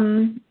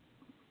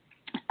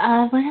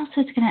 What else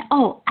was going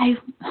to,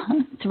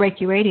 it's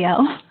Reiki Radio.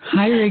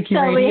 Hi, Reiki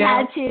Radio. So we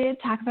had to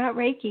talk about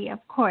Reiki, of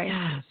course.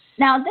 Yes.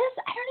 Now this,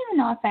 I don't even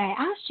know if I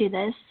asked you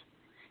this,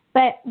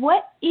 but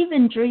what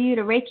even drew you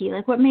to Reiki?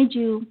 Like, what made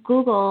you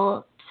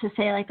Google to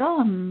say, like,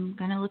 I'm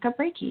going to look up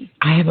Reiki?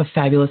 I have a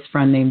fabulous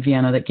friend named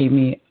Vienna that gave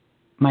me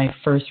my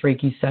first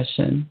Reiki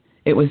session.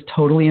 It was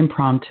totally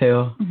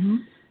impromptu.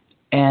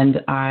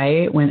 And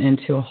I went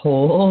into a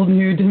whole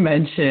new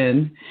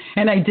dimension.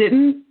 And I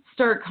didn't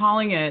start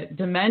calling it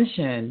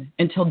dimension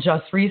until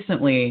just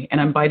recently. And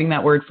I'm biting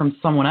that word from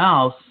someone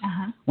else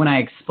when I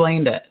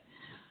explained it.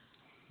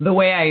 The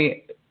way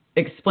I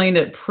explained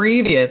it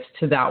previous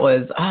to that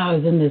was, I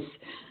was in this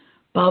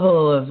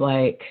bubble of,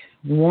 like,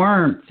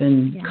 warmth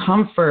and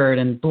comfort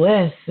and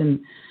bliss, and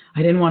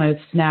I didn't want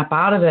to snap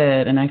out of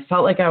it. And I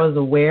felt like I was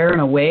aware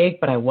and awake,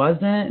 but I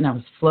wasn't, and I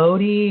was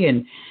floaty,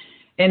 and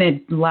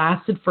it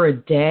lasted for a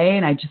day,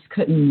 and I just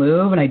couldn't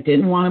move, and I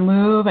didn't want to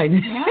move. It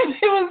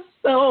was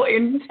so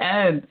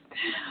intense.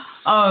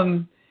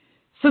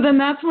 So then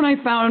that's when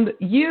I found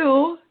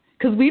you,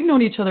 because we've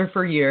known each other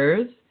for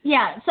years.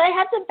 Yeah, so I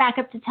have to back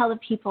up to tell the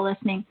people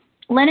listening.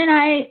 Lynn and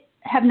I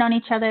have known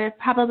each other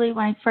probably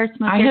when I first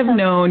moved here. I have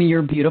known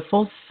your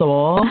beautiful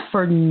soul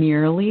for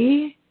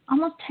nearly...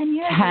 almost 10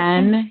 years.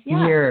 10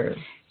 years.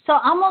 So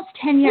almost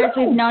 10 years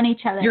we've known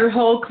each other. Your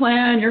whole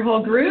clan, your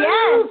whole group.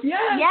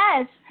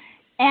 Yes.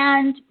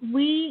 And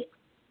we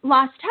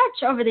lost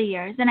touch over the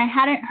years, and I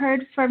hadn't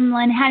heard from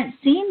Lynn, hadn't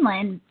seen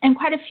Lynn in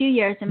quite a few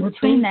years in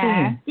between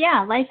there.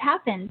 Yeah, life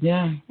happened.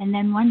 Yeah. And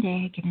then one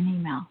day I get an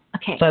email.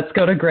 Okay. Let's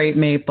go to Great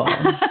Maple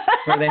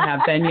where they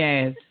have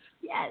beignets.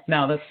 Yes.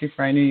 No, that's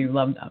before I knew you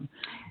loved them.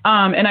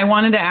 And I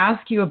wanted to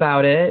ask you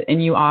about it,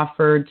 and you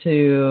offered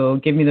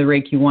to give me the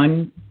Reiki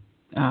 1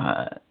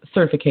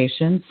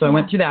 certification. So I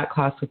went through that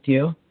class with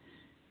you.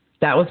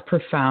 That was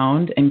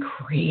profound and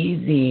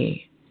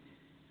crazy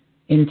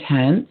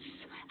intense.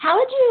 How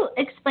would you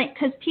explain,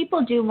 because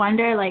people do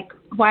wonder, like,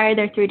 why are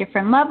there 3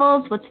 different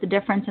levels? What's the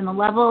difference in the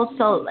levels?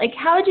 So, like,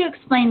 how would you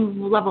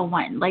explain level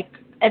 1? Like,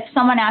 if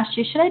someone asked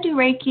you, should I do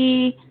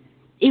Reiki,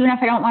 even if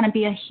I don't want to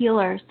be a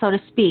healer, so to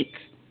speak?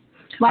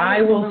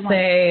 I will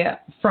say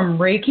from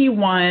Reiki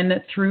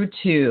 1 through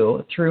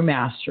 2, through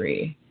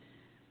mastery,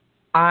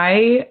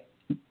 I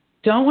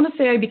don't want to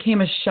say I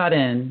became a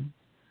shut-in,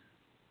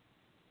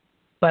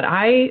 but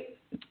I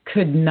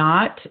could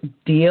not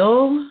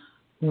deal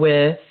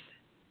with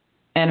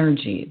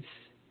energies.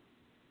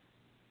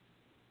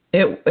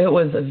 It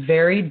was a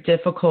very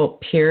difficult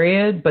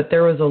period, but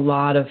there was a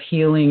lot of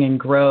healing and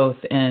growth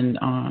and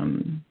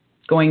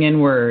going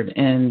inward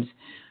and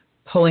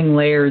pulling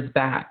layers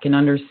back and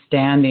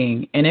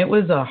understanding. And it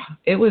was,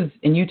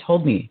 and you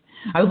told me,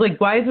 I was like,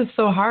 why is this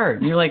so hard?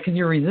 And you're like, because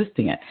you're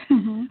resisting it.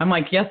 Mm-hmm. I'm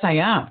like, yes, I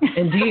am,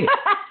 indeed.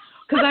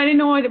 Because I didn't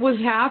know what was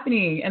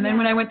happening. And then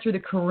when I went through the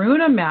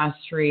Karuna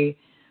mastery,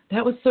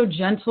 that was so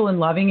gentle and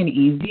loving and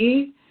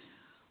easy.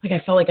 Like,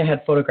 I felt like I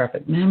had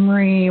photographic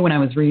memory when I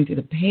was reading through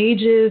the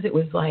pages. It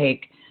was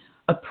like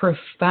a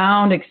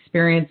profound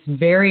experience,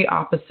 very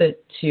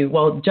opposite to,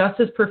 well, just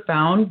as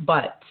profound,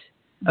 but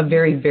a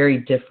very, very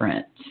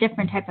different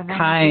type of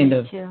kind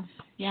of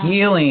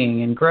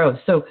healing and growth.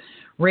 So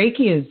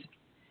Reiki is,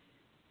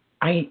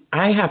 I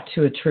have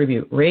to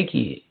attribute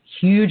Reiki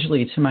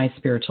hugely to my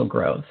spiritual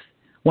growth.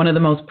 One of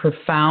the most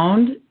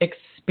profound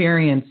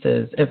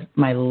experiences of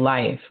my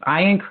life.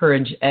 I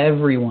encourage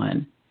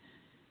everyone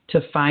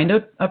to find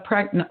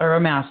a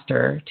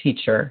master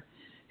teacher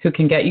who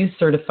can get you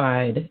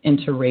certified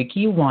into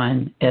Reiki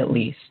 1 at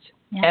least.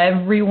 Yeah.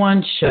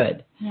 Everyone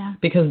should. Yeah.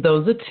 Because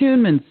those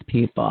attunements,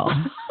 people,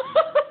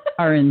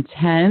 are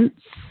intense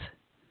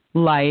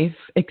life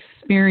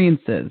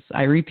experiences.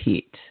 I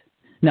repeat.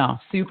 No,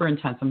 super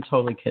intense. I'm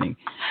totally kidding.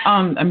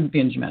 I'm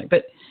being dramatic.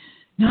 But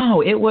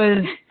no, it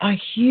was a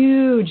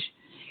huge...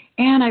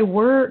 And I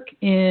work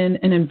in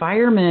an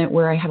environment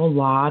where I have a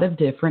lot of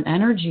different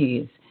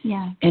energies.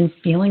 Yeah. And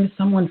feeling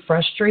someone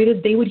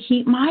frustrated, they would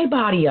heat my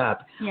body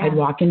up. Yeah. I'd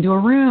walk into a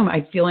room.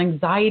 I'd feel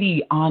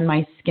anxiety on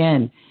my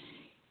skin.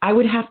 I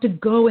would have to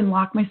go and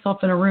lock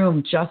myself in a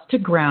room just to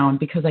ground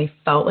because I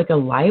felt like a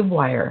live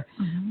wire.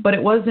 Mm-hmm. But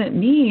it wasn't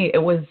me.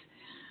 It was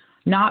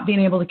not being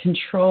able to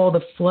control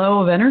the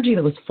flow of energy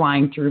that was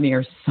flying through me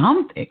or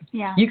something.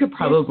 Yeah. You could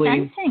probably...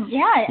 Sensing.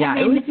 Yeah. Yeah, I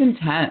mean, it was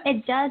intense.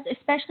 It does,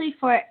 especially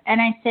for... And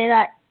I say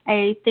that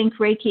I think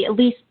Reiki, at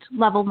least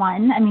level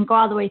 1, I mean, go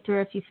all the way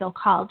through if you feel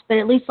called, but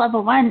at least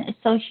level 1 is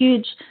so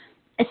huge,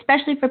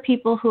 especially for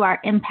people who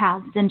are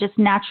empaths and just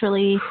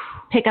naturally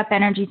pick up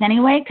energies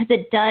anyway, because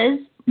it does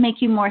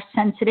make you more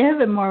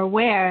sensitive and more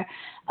aware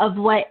of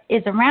what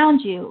is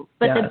around you.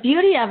 But the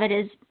beauty of it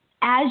is,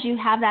 as you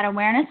have that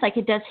awareness, like,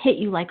 it does hit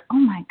you like, oh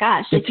my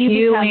gosh. It's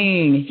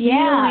healing.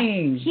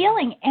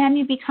 Healing. And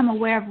you become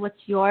aware of what's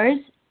yours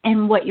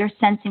and what you're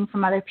sensing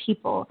from other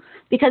people.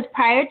 Because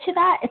prior to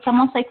that, it's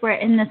almost like we're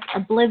in this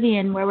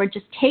oblivion where we're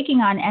just taking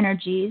on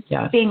energies,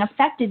 being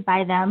affected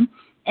by them.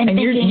 And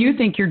thinking, you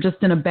think you're just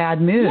in a bad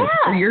mood,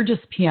 or you're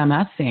just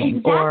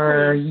PMSing,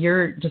 or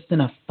you're just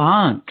in a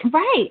funk.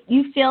 Right.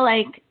 You feel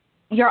like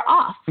you're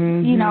off,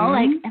 you know,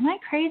 like, am I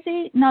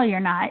crazy? No, you're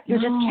not. You're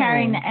just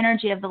carrying the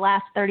energy of the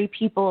last 30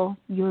 people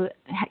you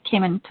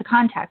came into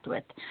contact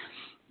with.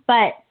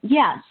 But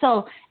yeah,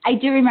 so I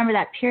do remember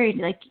that period,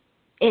 like,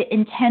 it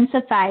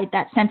intensified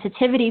that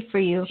sensitivity for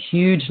you.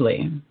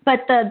 Hugely.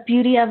 But the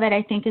beauty of it,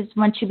 I think, is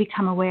once you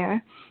become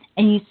aware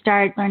and you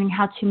start learning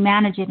how to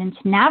manage it and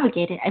to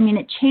navigate it, I mean,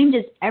 it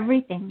changes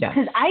everything.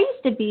 Because I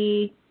used to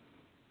be,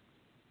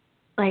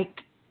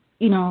 like,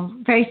 you know,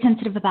 very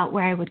sensitive about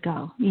where I would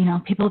go. You know,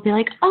 people would be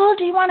like, oh,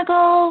 do you want to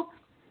go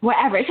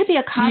wherever? It could be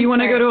a concert. Do you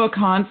want to go to a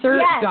concert?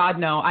 Yes. God,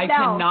 no. I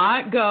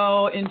cannot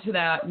go into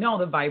that. No,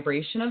 the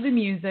vibration of the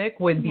music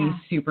would be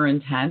super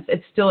intense.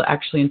 It's still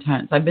actually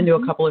intense. I've been to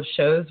a couple of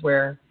shows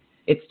where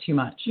it's too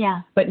much.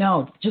 Yeah. But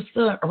no, just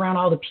around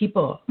all the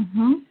people.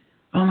 Mm-hmm.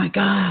 Oh my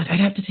God, I'd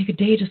have to take a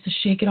day just to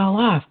shake it all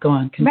off. Go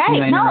on, continue.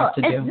 Right. I know what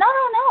to do.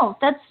 No.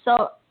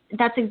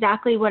 That's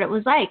exactly what it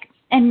was like.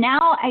 And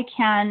now I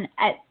can,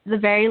 at the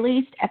very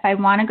least, if I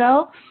want to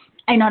go,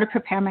 I know to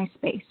prepare my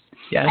space.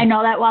 Yes. I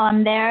know that while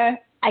I'm there,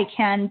 I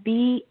can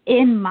be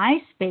in my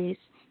space.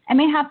 I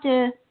may have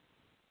to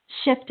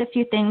shift a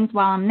few things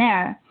while I'm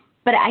there,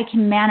 but I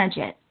can manage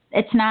it.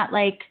 It's not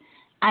like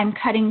I'm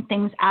cutting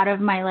things out of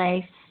my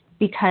life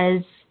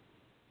because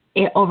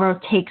it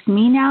overtakes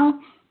me now.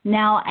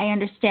 Now I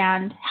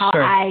understand how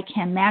I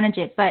can manage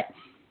it, but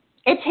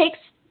it takes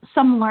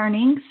some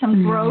learning,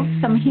 some growth,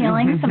 some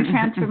healing, some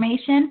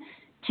transformation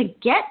to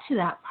get to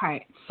that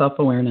part.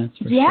 Self-awareness.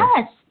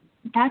 Yes.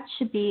 That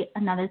should be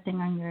another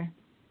thing on your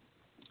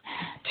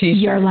T-shirt.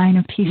 Your line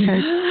of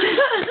T-shirts.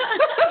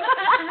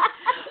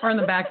 Or in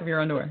the back of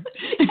your underwear.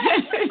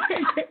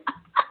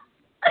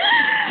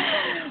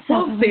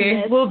 We'll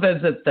see. We'll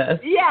visit this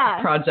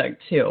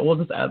project too. We'll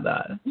just add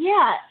that.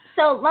 Yeah.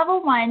 So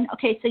level 1,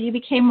 okay, so you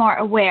became more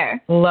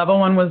aware. Level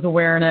 1 was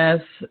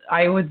awareness.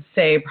 I would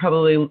say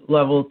probably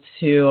level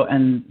 2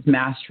 and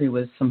mastery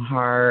was some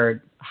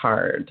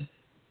hard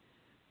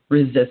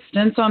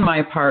resistance on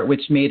my part,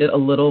 which made it a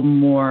little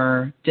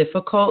more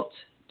difficult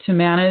to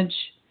manage.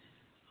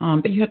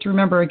 But you have to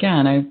remember,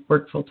 again, I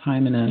work full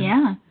time in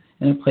a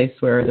place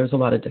where there's a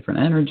lot of different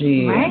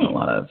energy and a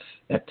lot of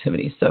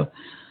activity. So,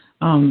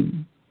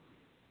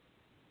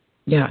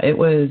 it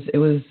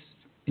was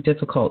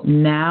difficult.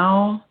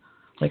 Now,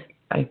 like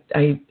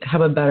I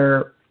have a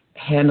better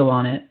handle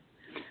on it.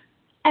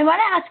 I want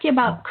to ask you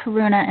about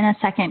Karuna in a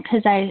second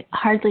because I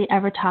hardly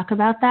ever talk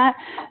about that.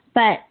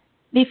 But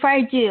before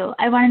I do,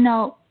 I want to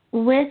know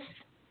with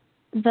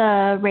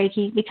the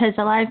Reiki, because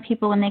a lot of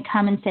people when they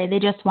come and say they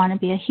just want to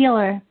be a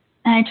healer,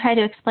 and I try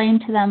to explain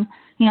to them,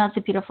 it's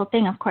a beautiful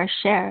thing, of course,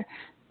 share.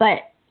 But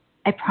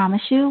I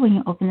promise you, when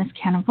you open this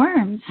can of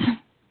worms,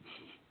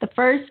 the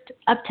first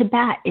up to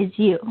bat is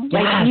you.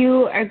 Yes. Like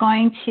you are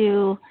going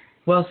to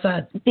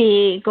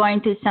be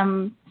going through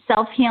some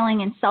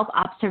self-healing and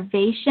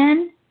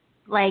self-observation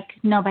like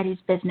nobody's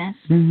business.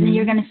 Mm-hmm. And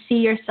you're going to see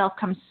yourself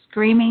come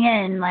screaming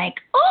in like,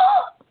 oh!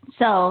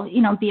 So,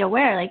 be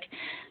aware. Like,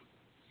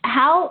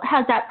 how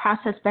has that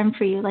process been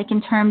for you? Like,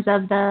 in terms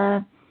of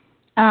the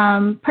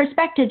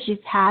perspectives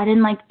you've had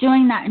and, like,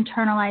 doing that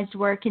internalized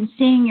work and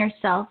seeing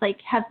yourself, like,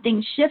 have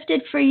things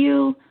shifted for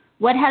you?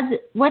 What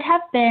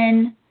have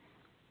been,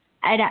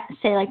 I'd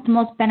say, like, the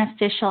most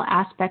beneficial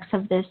aspects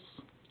of this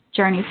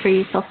journey for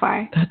you so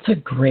far? That's a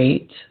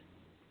great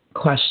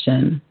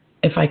question.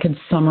 If I could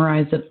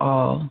summarize it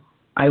all,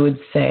 I would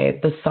say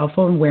the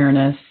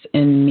self-awareness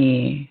in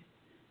me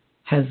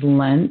has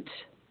lent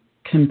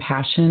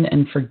compassion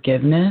and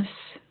forgiveness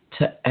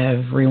to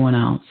everyone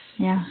else.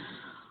 Yeah.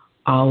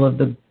 All of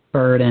the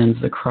burdens,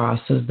 the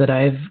crosses that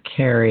I've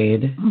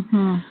carried,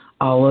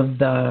 all of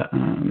the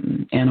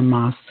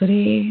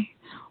animosity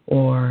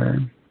or,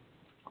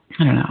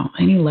 I don't know,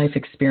 any life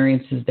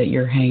experiences that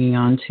you're hanging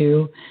on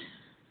to,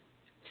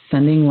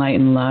 sending light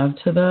and love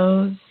to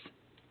those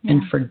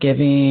and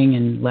forgiving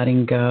and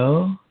letting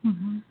go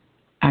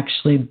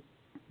actually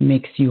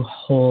makes you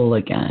whole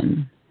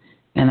again.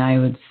 And I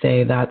would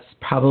say that's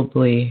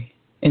probably,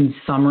 in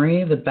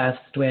summary, the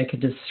best way I could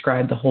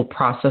describe the whole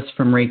process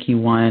from Reiki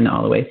 1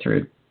 all the way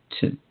through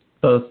to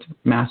both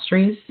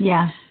masteries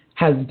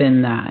has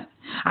been that.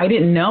 I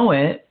didn't know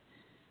it,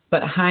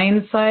 but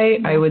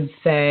hindsight, I would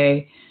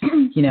say,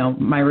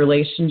 my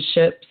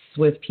relationships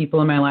with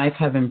people in my life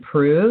have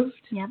improved.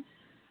 Yep.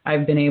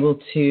 I've been able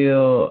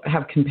to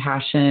have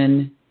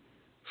compassion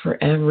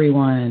for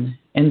everyone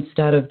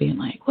instead of being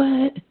like,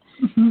 what?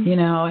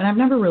 And I've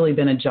never really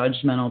been a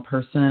judgmental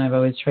person. I've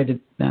always tried to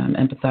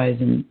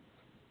empathize and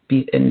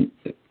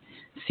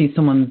see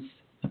someone's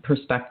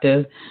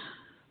perspective.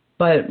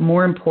 But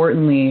more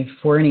importantly,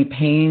 for any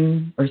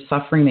pain or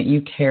suffering that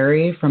you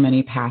carry from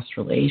any past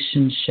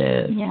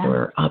relationships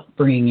or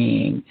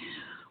upbringing,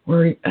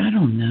 or I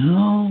don't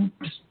know,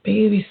 just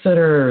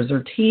babysitters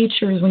or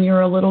teachers when you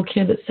were a little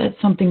kid that said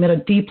something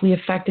that deeply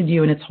affected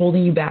you and it's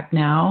holding you back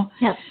now,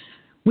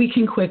 we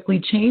can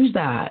quickly change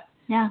that.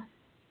 Yeah.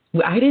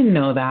 I didn't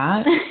know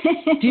that.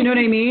 Do you know what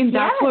I mean?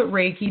 That's what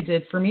Reiki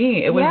did for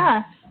me. It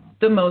was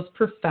the most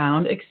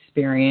profound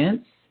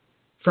experience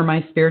for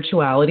my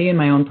spirituality and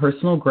my own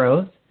personal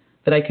growth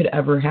that I could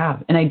ever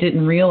have. And I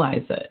didn't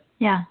realize it.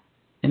 Yeah.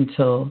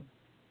 Until,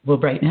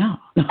 right now.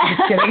 No, I'm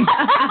just kidding.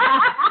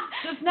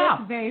 Just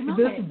now.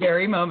 This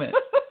very moment.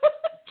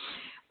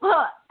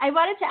 Well, I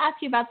wanted to ask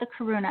you about the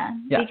Karuna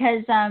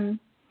because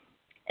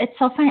it's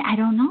so funny. I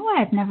don't know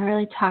why I've never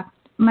really talked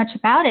much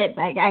about it,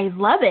 but I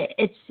love it.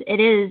 It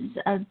is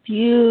a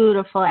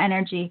beautiful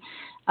energy.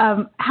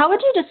 How would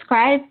you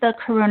describe the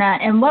Karuna,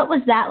 and what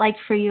was that like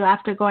for you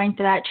after going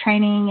through that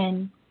training?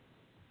 And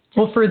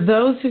well, for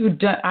those who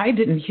I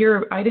didn't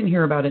hear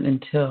about it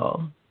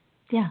until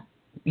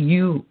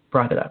you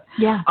brought it up.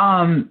 Yeah.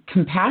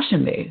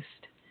 Compassion based.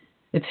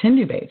 It's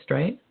Hindu based,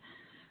 right?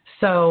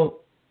 So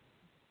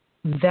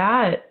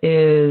that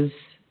is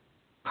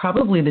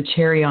probably the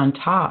cherry on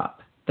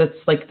top. That's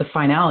like the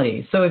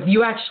finality. So if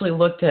you actually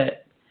looked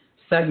at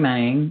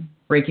segmenting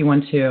Reiki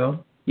 1-2,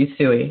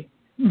 Usui,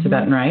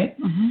 Tibetan, right?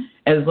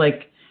 As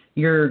like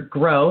your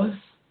growth,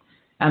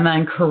 and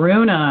then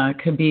Karuna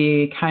could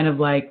be kind of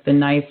like the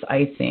nice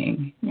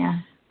icing. Yeah.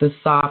 The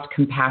soft,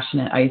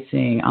 compassionate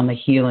icing on the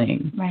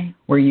healing. Right.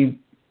 Where you,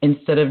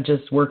 instead of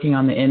just working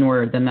on the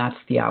inward, then that's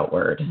the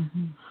outward.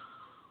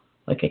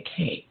 Like a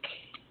cake.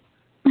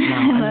 No,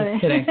 I'm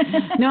just kidding.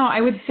 No, I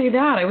would say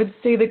that. I would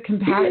say the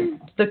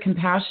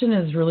compassion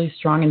is really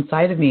strong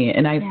inside of me,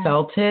 and I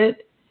felt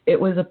it. It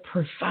was a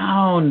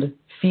profound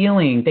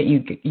feeling that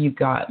you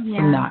got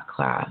from that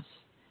class.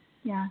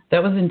 Yeah.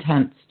 That was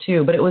intense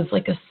too, but it was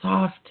like a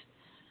soft,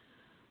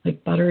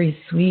 like buttery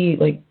sweet,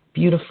 like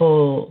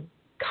beautiful,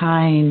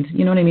 kind,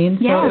 you know what I mean?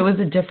 Yeah. So it was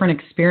a different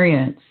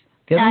experience.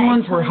 The other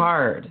ones were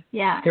hard.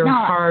 Yeah. They were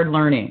hard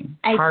learning.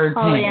 Hard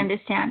totally pain.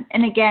 understand.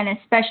 And again,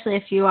 especially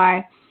if you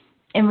are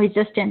in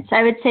resistance.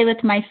 I would say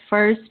with my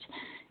first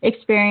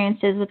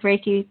experiences with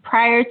Reiki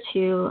prior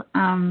to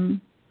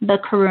the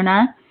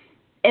Karuna,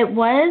 it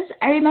was,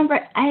 I remember,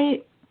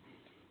 after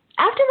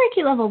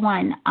Reiki level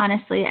 1,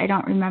 honestly, I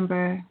don't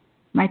remember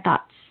my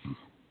thoughts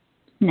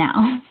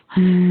now.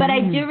 But I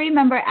do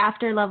remember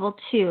after level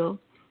 2,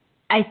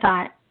 I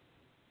thought,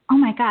 oh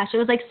my gosh, it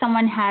was like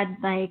someone had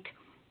like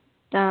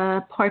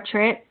the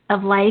portrait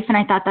of life, and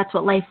I thought that's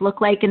what life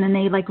looked like, and then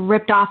they like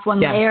ripped off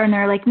one layer, and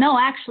they're like, no,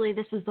 actually,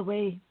 this is the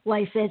way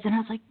life is. And I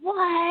was like,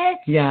 what?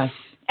 Yes.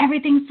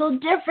 Everything's so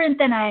different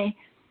than I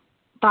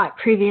thought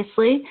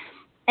previously.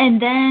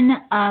 And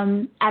then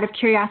out of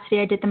curiosity,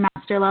 I did the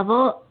master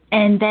level,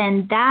 and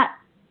then that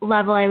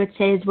level, I would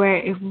say, is where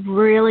it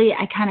really,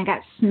 I kind of got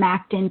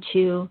smacked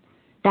into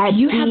that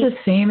You deep, had the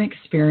same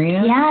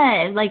experience?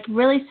 Yeah, like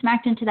really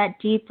smacked into that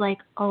deep, like,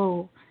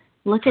 oh,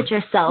 look at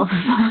yourself.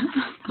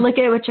 Look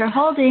at what you're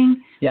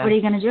holding. Yeah. What are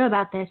you going to do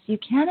about this? You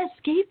can't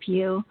escape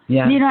you.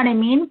 Yeah. You know what I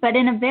mean? But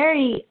in a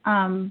very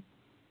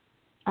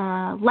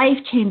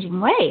life-changing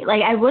way.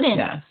 Like, I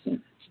wouldn't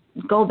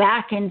go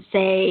back and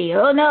say,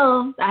 oh,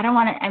 no, I don't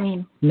want to. I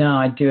mean. No,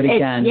 I'd do it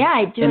again. Yeah,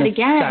 I'd do it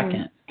again.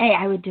 Second. Hey,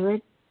 I would do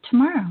it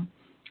tomorrow.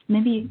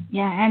 Maybe,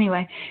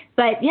 anyway.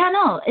 But,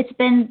 no, it's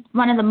been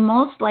one of the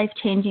most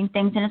life-changing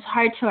things, and it's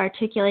hard to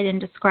articulate and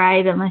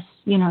describe unless,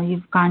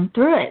 you've gone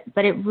through it.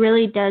 But it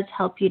really does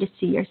help you to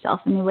see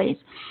yourself in new ways.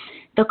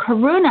 The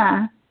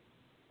Karuna,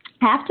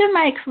 after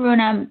my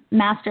Karuna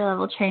master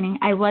level training,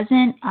 I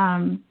wasn't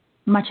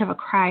much of a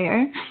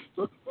crier.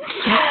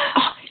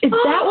 Is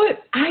that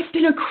what? I've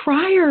been a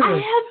crier. I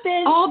have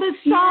been all this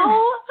so,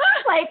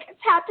 year.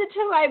 Tapped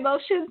into my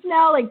emotions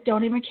now.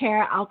 Don't even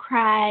care. I'll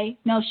cry.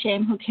 No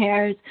shame. Who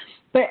cares?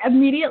 But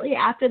immediately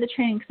after the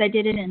training, because I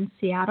did it in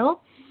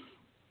Seattle,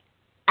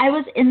 I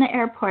was in the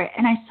airport,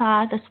 and I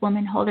saw this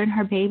woman holding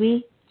her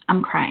baby.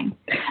 I'm crying.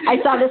 I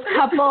saw this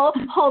couple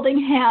holding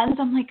hands.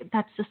 I'm like,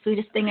 that's the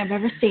sweetest thing I've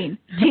ever seen.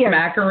 Tears.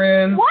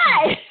 Macaroons.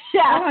 Why?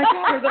 Yeah. Oh, my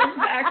God. Are those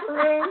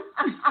macaroons?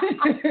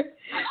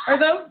 Are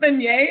those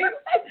beignets?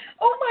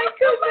 Oh, my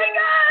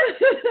goodness.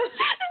 It's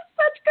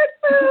such good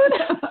food.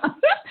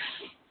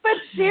 But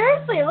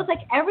seriously, it was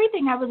like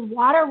everything. I was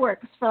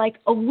waterworks for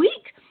a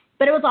week.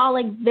 But it was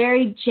all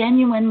very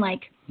genuine,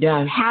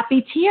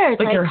 happy tears.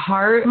 Like your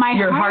heart,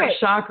 your heart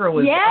chakra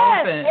was open.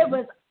 Yes, it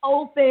was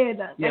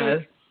open.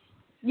 Yes.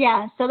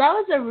 Yeah, so that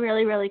was a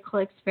really, really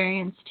cool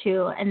experience,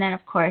 too. And then,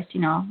 of course,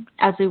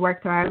 as we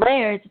work through our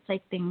layers, it's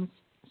like things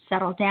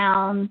settle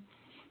down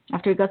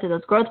after we go through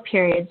those growth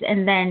periods.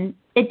 And then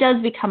it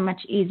does become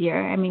much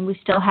easier. I mean, we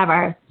still have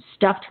our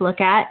stuff to look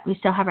at. We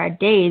still have our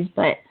days,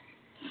 but...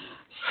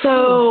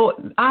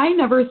 So I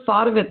never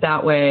thought of it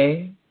that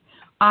way.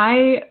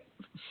 I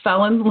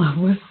fell in love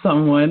with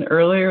someone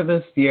earlier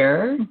this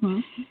year.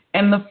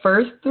 And the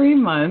first 3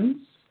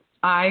 months,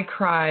 I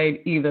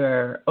cried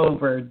either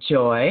over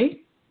joy,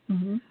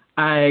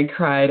 I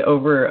cried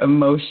over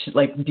emotion,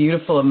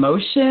 beautiful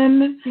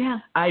emotion. Yeah.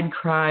 I'd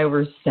cry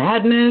over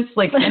sadness.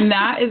 And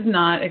that is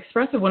not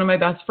expressive. One of my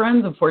best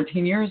friends of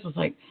 14 years was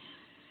like,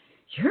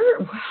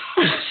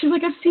 she's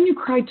like, I've seen you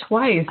cry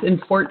twice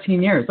in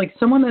 14 years.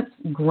 Someone that's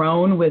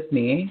grown with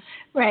me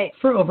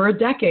for over a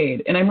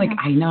decade. And I'm like,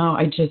 I know,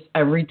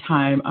 every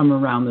time I'm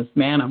around this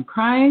man, I'm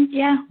crying.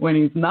 Yeah. When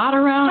he's not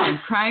around, I'm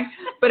crying.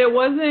 But it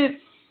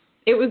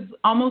was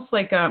almost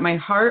like my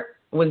heart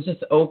was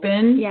just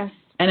open. Yes.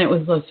 And it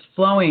was just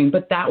flowing.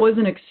 But that was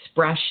an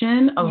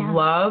expression of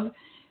love.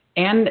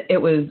 And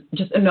it was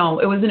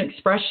it was an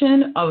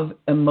expression of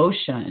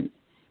emotion.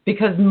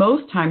 Because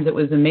most times it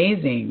was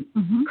amazing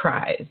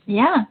cries.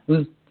 Yeah. It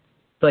was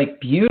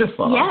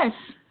beautiful. Yes.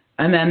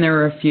 And then there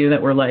were a few that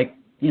were kind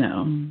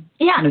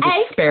of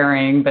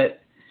despairing, but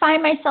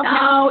find myself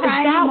now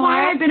crying is that more.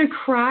 why I've been a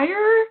crier?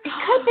 It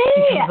could be.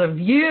 Because of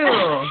you.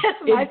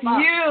 It's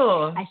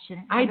you. I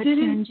shouldn't have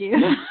attuned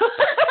you.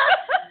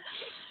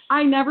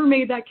 I never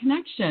made that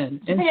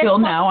connection until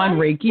now on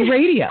Reiki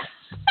Radio.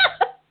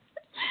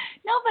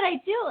 No, but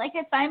I do. I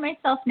find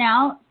myself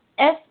now,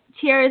 if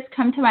tears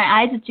come to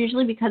my eyes, it's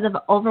usually because of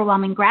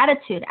overwhelming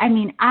gratitude. I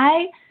mean,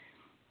 I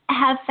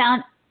have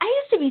found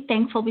used to be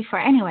thankful before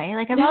anyway.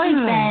 Like I've always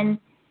been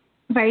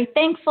very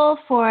thankful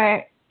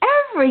for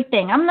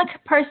everything. I'm the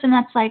person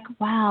that's like,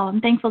 wow,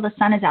 I'm thankful the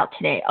sun is out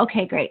today.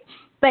 Okay, great.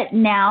 But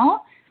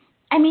now,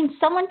 I mean,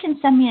 someone can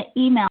send me an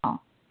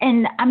email,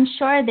 and I'm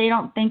sure they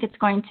don't think it's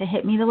going to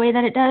hit me the way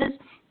that it does,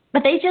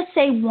 but they just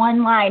say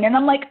one line, and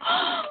I'm like,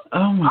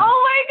 oh my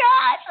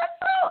gosh, that's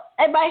so,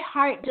 and my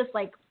heart just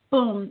like,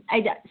 boom.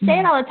 I say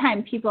it all the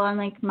time. People, I'm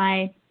like,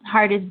 my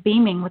heart is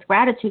beaming with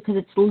gratitude because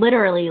it's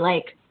literally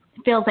like,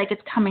 it feels like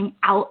it's coming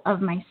out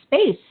of my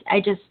space.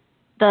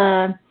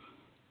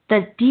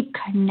 The deep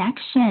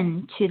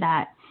connection to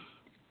that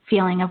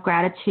feeling of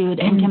gratitude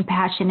and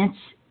compassion,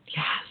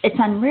 it's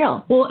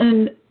unreal. Well,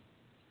 and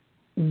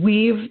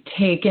we've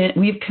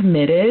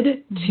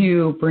committed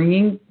to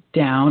bringing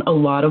down a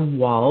lot of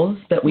walls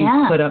that we've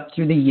put up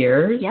through the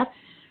years. Yep.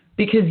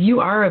 Because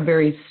you are a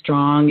very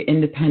strong,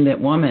 independent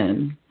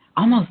woman,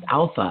 almost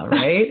alpha,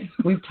 right?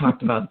 We've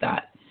talked about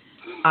that.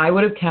 I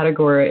would have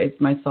categorized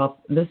myself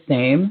the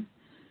same,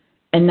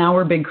 and now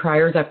we're big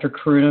criers after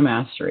Karuna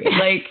Mastery.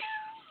 Like,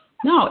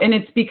 no, and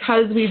it's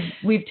because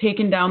we've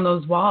taken down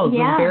those walls, those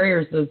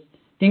barriers, those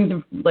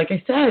things, like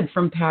I said,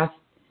 from past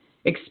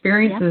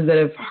experiences that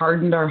have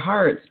hardened our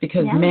hearts.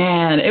 Because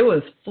man, it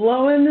was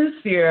flowing this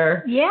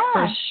year,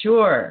 for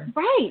sure.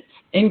 Right.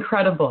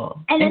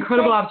 Incredible, and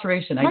incredible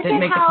observation. I did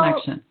make the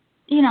connection.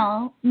 You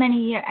know, many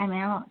years. I mean,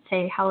 I won't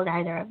say how old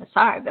either of us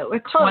are, but we're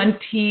close.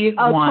 21.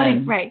 Oh,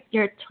 20, right.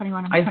 You're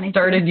 21. I'm 22. I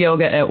started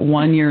yoga at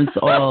 1 year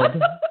old.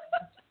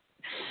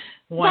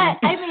 But,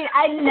 I mean,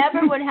 I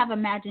never would have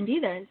imagined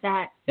either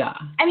that,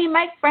 I mean,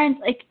 my friends,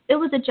 like, it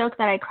was a joke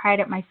that I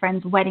cried at my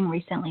friend's wedding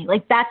recently.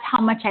 Like, that's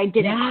how much I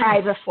didn't cry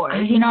before.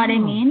 You know what I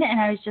mean?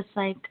 And I was just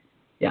like,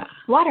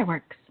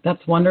 waterworks.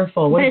 That's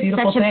wonderful. What a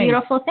beautiful thing. It's such a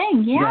beautiful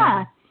thing.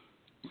 Yeah.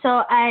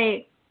 So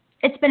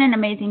it's been an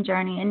amazing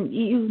journey, and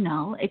you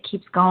know, it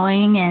keeps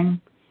going, and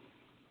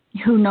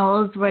who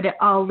knows what it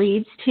all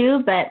leads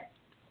to. But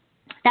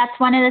that's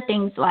one of the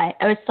things why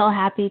I was so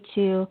happy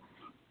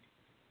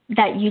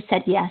that you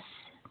said yes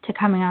to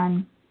coming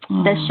on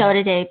the show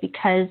today,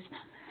 because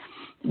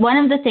one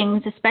of the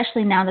things,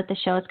 especially now that the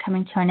show is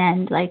coming to an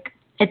end, like,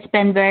 it's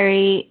been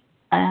very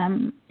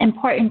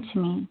important to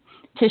me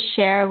to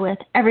share with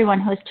everyone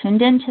who has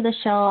tuned into the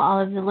show, all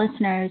of the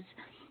listeners,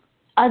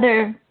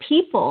 other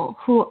people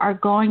who are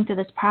going through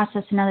this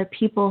process and other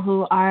people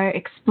who are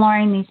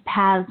exploring these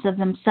paths of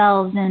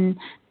themselves and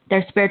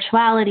their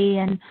spirituality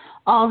and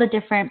all the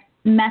different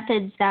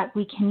methods that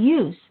we can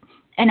use,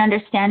 and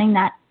understanding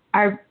that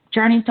our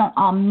journeys don't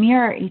all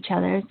mirror each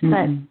other's,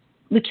 but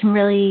we can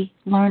really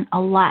learn a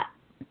lot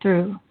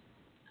through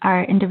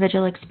our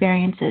individual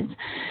experiences.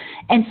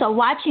 And so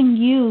watching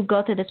you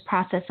go through this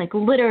process, like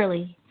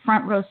literally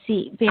front row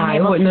seat, being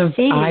able to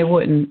see. I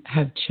wouldn't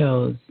have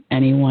chose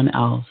anyone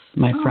else,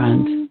 my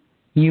friend.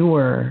 You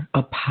were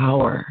a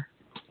power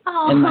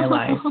in my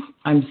life.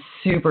 I'm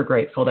super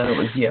grateful that it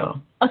was you.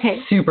 Okay.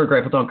 Super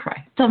grateful. Don't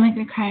cry. Don't make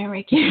me cry on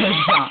Reiki.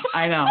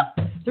 I know.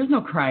 There's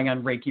no crying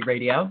on Reiki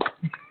Radio.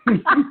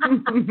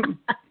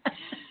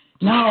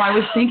 No, I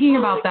was thinking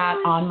about that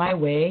on my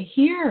way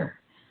here.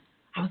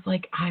 I was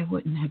like, I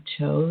wouldn't have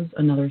chose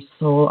another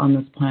soul on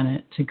this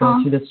planet to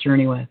go through this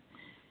journey with,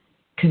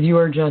 because you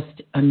are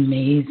just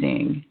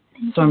amazing.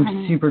 So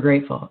I'm super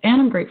grateful.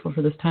 And I'm grateful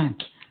for this time.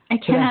 I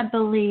cannot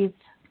believe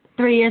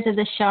 3 years of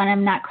this show and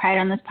I'm not cried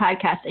on this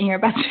podcast, and you're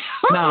about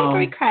to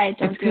make me cry.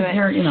 Don't do it.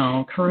 You're,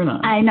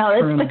 Karuna. I know,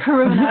 it's the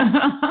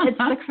Karuna. It's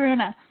the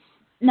Karuna.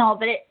 No,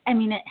 but it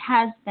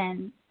has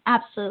been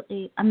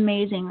absolutely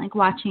amazing, like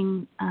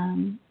watching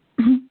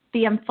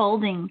the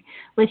unfolding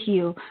with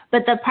you.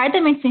 But the part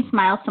that makes me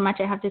smile so much,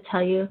 I have to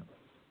tell you,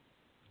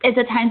 is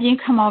the times you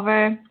come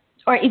over,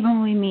 or even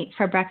when we meet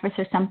for breakfast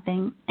or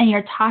something, and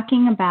you're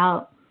talking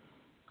about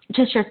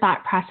just your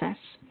thought process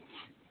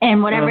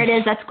and whatever it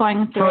is that's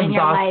going through in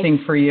your life.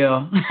 Exhausting for you.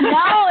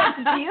 No,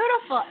 it's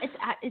beautiful.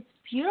 It's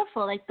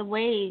beautiful, like the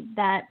way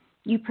that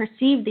you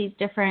perceive these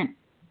different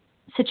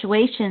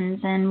situations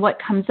and what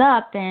comes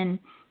up, and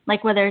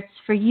like whether it's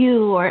for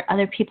you or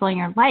other people in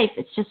your life,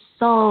 it's just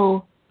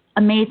so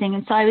amazing.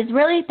 And so I was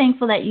really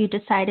thankful that you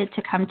decided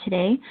to come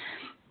today,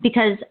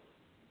 because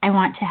I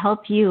want to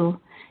help you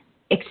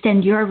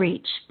extend your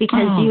reach,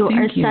 because you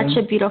are such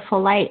a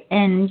beautiful light,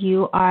 and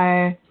you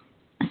are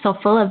so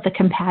full of the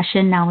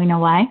compassion. Now we know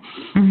why,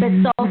 but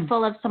so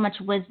full of so much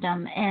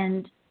wisdom.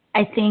 And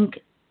I think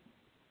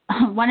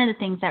one of the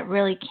things that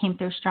really came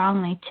through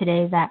strongly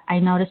today that I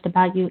noticed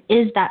about you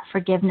is that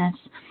forgiveness.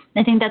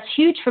 I think that's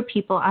huge for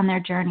people on their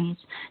journeys,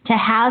 to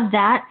have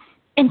that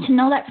and to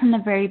know that from the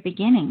very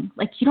beginning.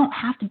 Like, you don't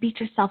have to beat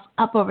yourself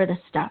up over this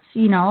stuff.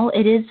 You know,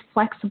 it is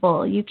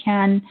flexible. You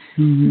can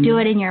do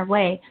it in your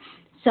way.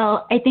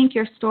 So I think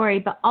your story,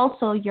 but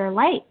also your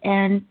light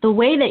and the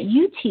way that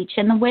you teach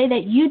and the way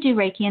that you do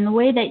Reiki and the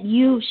way that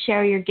you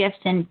share your gifts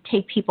and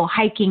take people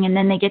hiking and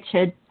then they get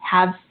to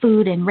have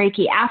food and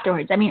Reiki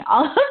afterwards. I mean,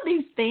 all of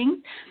these things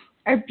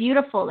are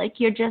beautiful. Like,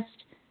 you're just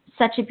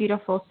such a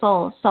beautiful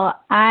soul. So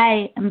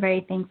I am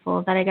very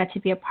thankful that I got to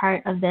be a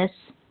part of this,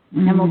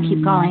 and we'll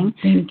keep going.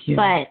 Thank you.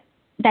 But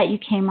that you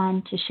came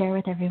on to share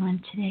with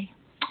everyone today.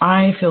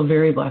 I feel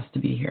very blessed to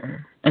be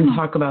here and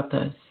talk about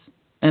this.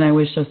 And I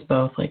wish us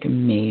both like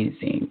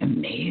amazing,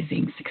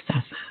 amazing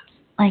successes.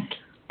 Like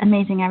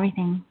amazing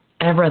everything.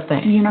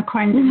 Everything.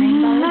 Unicorns and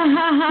rainbows.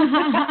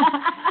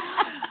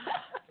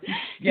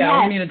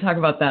 Yeah, we need to talk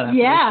about that after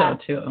the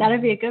show too.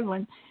 That'd be a good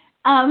one.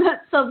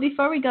 So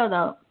before we go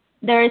though,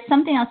 there is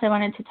something else I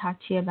wanted to talk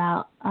to you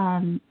about.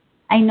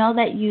 I know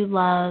that you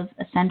love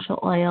essential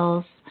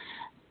oils,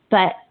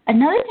 but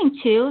another thing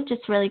too,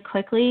 just really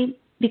quickly,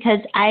 because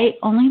I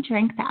only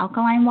drank the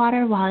alkaline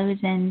water while I was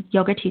in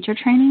yoga teacher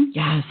training.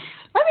 Yes.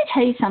 Let me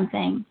tell you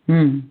something.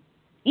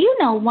 You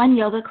know, one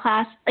yoga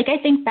class, like I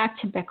think back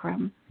to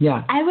Bikram.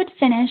 Yeah. I would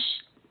finish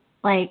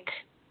like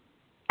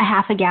a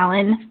half a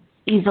gallon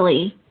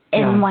easily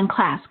in one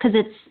class because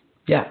it's...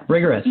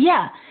 rigorous.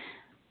 Yeah.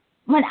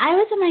 When I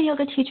was in my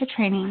yoga teacher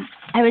training,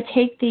 I would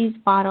take these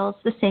bottles,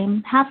 the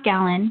same half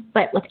gallon,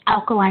 but with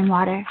alkaline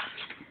water.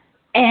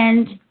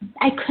 And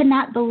I could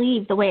not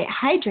believe the way it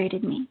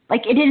hydrated me.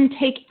 Like it didn't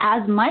take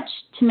as much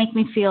to make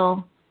me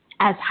feel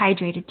as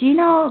hydrated. Do you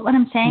know what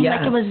I'm saying? Yes.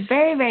 Like it was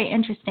very, very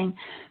interesting.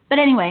 But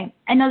anyway,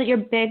 I know that you're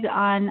big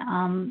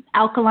on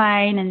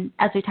alkaline, and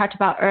as we talked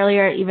about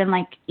earlier, even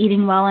like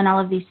eating well and all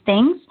of these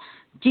things.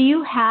 Do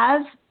you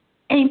have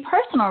any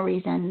personal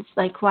reasons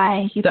like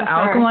why you prefer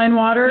alkaline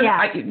water?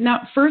 Yeah.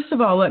 Now, first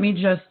of all, let me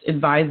just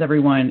advise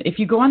everyone, if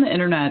you go on the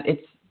internet,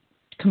 it's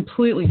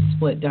completely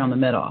split down the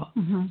middle.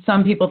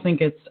 Some people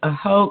think it's a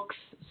hoax.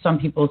 Some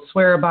people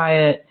swear by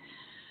it.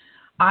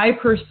 I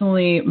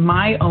personally,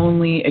 my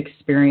only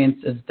experience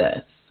is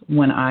this.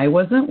 When I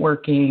wasn't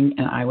working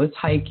and I was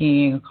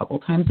hiking a couple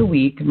times a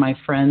week, my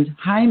friend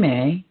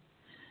Jaime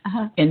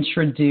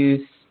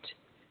introduced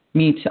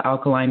me to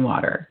alkaline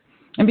water.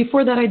 And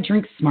before that, I'd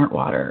drink Smart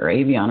Water or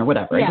Evian or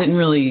whatever. I didn't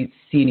really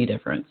see any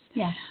difference.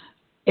 Yeah.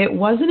 It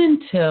wasn't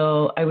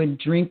until I would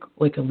drink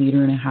like 1.5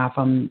 liters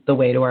on the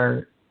way to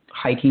our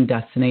hiking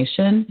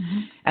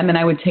destination, and then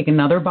I would take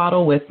another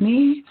bottle with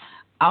me.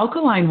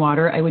 Alkaline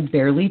water, I would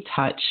barely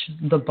touch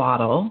the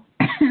bottle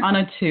on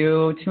a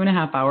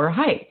 2.5 hour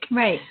hike.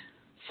 Right.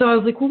 So I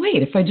was like, well,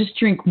 wait, if I just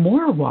drink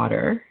more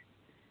water,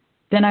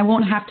 then I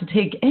won't have to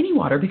take any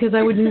water because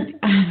I wouldn't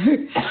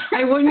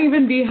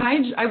even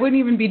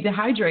be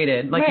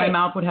dehydrated. Like my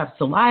mouth would have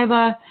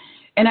saliva,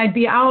 and I'd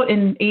be out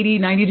in 80,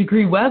 90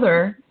 degree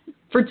weather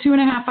for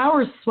 2.5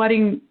 hours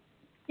sweating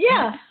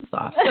off.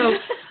 So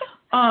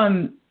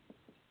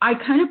I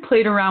kind of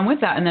played around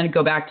with that, and then I'd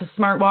go back to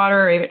Smart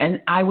Water,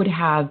 and I would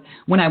have,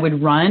 when I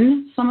would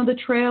run some of the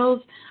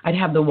trails, I'd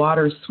have the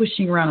water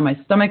swishing around in my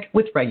stomach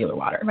with regular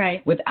water.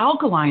 Right. With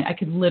alkaline, I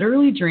could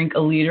literally drink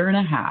 1.5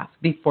 liters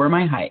before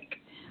my hike,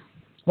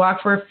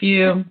 walk for a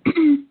few,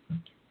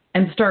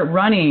 and start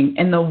running,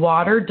 and the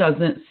water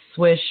doesn't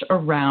swish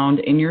around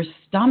in your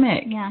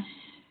stomach. Yeah.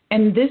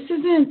 And this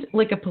isn't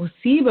like a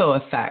placebo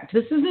effect.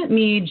 This isn't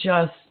me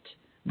just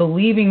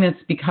believing this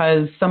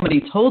because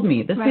somebody told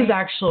me. This is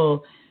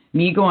actual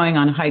me going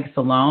on hikes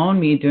alone,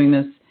 me doing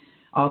this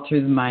all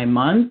through my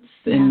months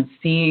and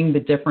seeing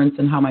the difference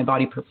in how my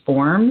body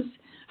performs,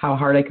 how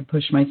hard I could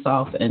push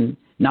myself, and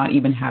not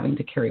even having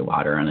to carry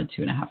water on a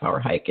 2.5 hour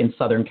hike in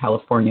Southern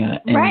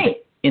California and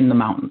in the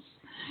mountains.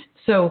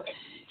 So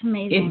it's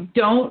amazing.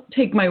 Don't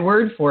take my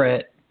word for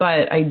it,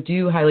 but I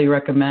do highly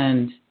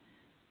recommend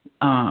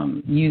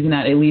using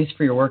that at least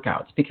for your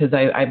workouts, because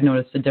I've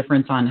noticed a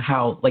difference on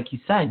how, like you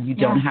said, you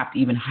don't have to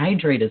even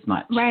hydrate as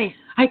much. Right.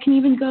 I can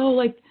even go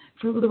like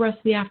for the rest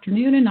of the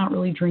afternoon and not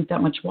really drink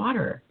that much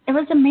water. It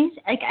was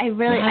amazing. Like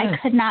I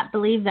could not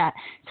believe that.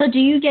 So do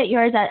you get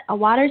yours at a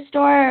water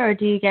store, or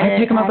do you get I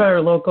pick them up at our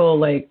local,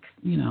 like,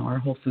 our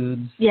Whole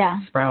Foods,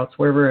 Sprouts,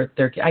 wherever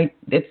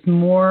it's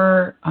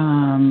more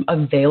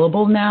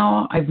available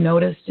now. I've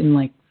noticed in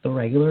like the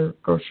regular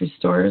grocery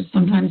stores,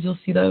 sometimes you'll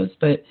see those,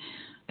 but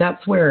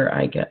that's where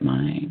I get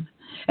mine.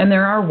 And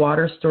there are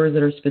water stores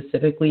that are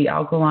specifically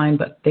alkaline,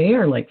 but they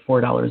are like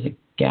 $4 a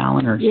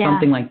gallon or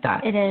something like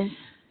that. It is.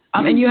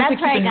 And you have to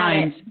keep in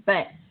mind,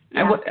 but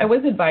I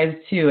was advised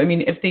too. I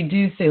mean, if they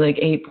do say like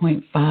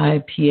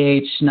 8.5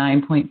 pH,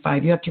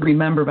 9.5, you have to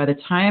remember by the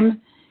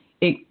time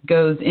it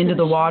goes into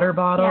the water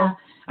bottle,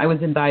 I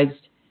was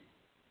advised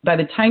by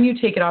the time you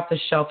take it off the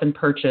shelf and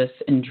purchase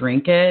and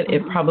drink it,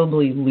 it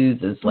probably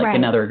loses like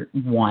another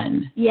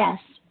 1. Yes.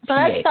 So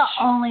that's the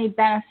only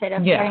benefit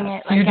of doing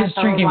it. So you're just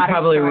drinking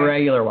probably store.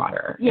 Regular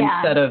water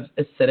instead of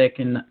acidic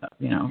and,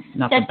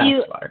 not the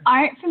best water. If you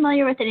aren't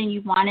familiar with it and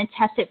you want to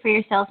test it for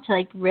yourself to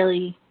like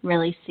really,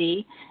 really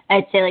see,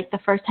 I'd say like the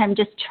first time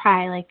just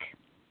try like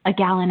a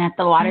gallon at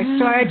the water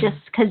store, just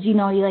because you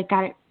like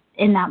got it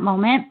in that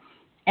moment.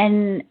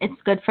 And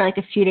it's good for like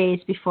a few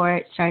days before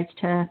it starts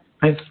to...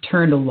 I've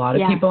turned a lot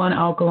of people on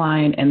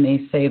alkaline, and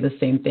they say the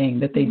same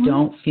thing, that they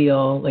don't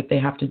feel like they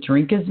have to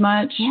drink as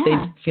much. They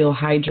feel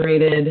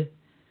hydrated.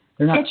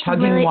 They're not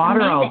chugging really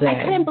water all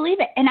day. I couldn't believe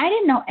it. And I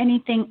didn't know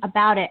anything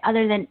about it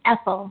other than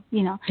Ethel,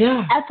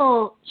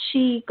 Ethel,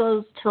 she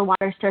goes to the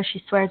water store.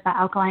 She swears by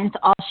alkaline. It's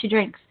all she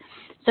drinks.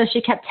 So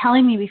she kept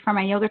telling me before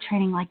my yoga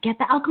training, like, get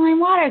the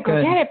alkaline water.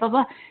 Go get it, blah,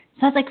 blah.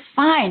 So I was like,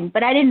 fine,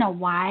 but I didn't know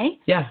why.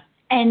 Yeah.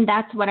 And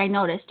that's what I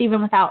noticed,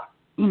 even without,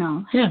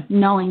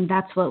 knowing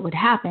that's what would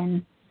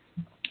happen.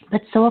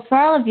 But so for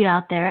all of you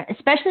out there,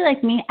 especially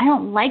like me, I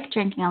don't like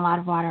drinking a lot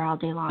of water all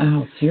day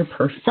long. Oh, so you're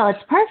perfect. So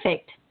it's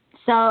perfect.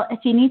 So if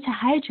you need to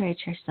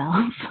hydrate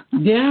yourself,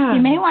 yeah,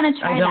 you may want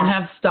to try that. I don't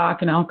have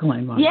stock in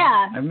alkaline water.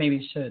 Yeah. I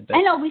maybe should. But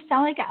I know, we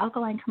sound like an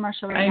alkaline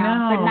commercial right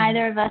now, but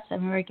neither of us,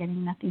 we're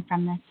getting nothing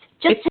from this.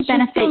 Just to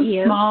benefit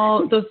you.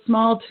 Those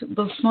small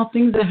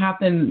things that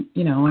happen,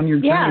 on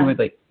your journey with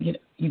you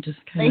just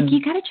kind of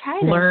you got to try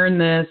this. Learn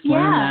this,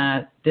 learn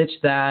that, ditch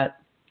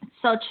that. It's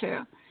so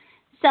true.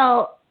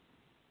 So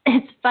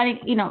it's funny,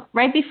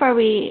 right before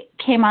we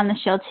came on the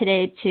show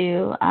today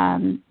to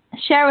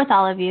share with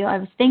all of you, I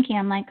was thinking,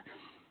 I'm like,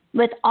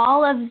 with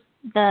all of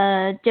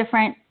the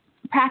different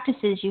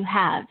practices you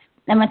have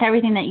and with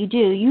everything that you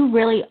do, you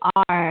really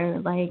are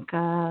like,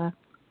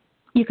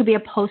 you could be a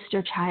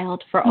poster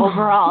child for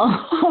overall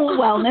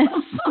wellness.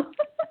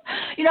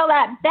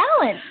 That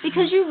balance,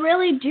 because you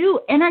really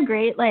do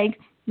integrate like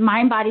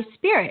mind, body,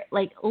 spirit,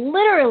 like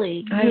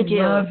literally you do.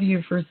 I love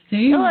you for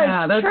saying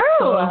that. That's true.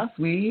 So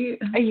sweet.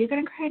 Are you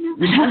going to cry now?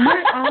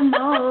 I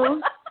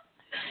know.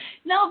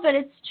 No, but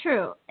it's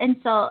true. And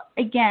so,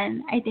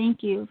 again, I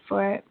thank you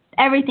for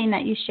everything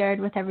that you shared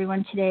with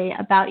everyone today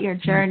about your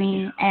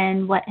journey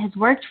and what has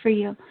worked for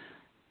you.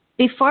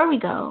 Before we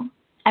go,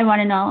 I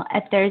want to know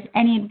if there's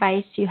any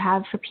advice you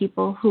have for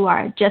people who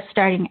are just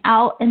starting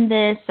out in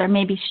this or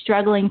maybe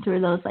struggling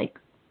through those like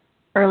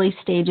early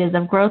stages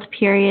of growth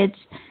periods.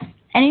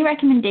 Any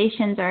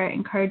recommendations or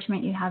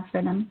encouragement you have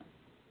for them?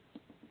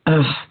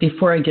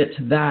 Before I get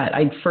to that,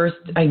 I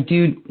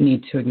do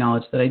need to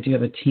acknowledge that I do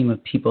have a team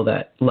of people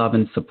that love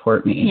and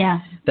support me,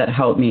 that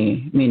help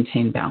me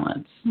maintain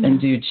balance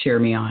and do cheer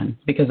me on,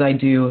 because I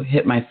do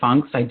hit my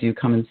funks. I do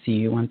come and see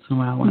you once in a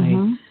while when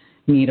I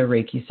need a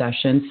Reiki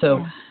session.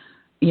 So,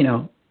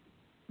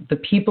 the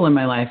people in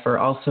my life are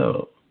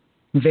also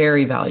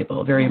very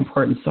valuable, very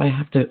important. So I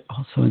have to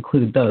also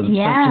include those. It's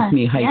not just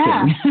me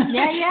hiking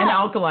and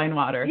alkaline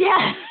water.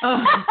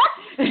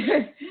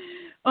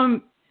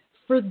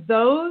 For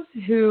those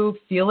who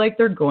feel like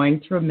they're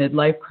going through a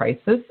midlife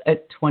crisis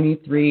at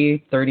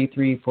 23,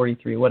 33,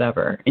 43,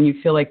 whatever, and you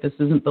feel like this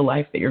isn't the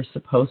life that you're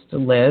supposed to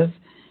live,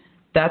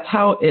 that's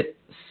how it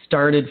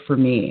started for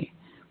me.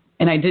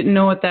 And I didn't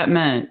know what that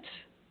meant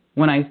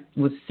when I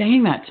was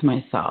saying that to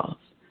myself.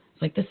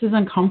 It's like, this is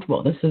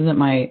uncomfortable. This isn't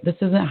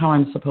how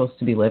I'm supposed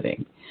to be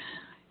living.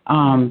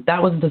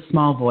 That was the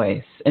small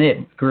voice, and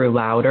it grew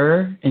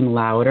louder and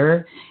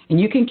louder, and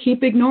you can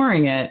keep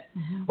ignoring it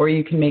or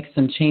you can make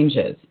some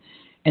changes.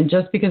 And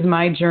just because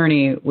my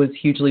journey was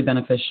hugely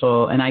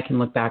beneficial and I can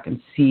look back and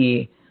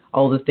see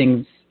all the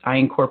things I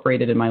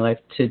incorporated in my life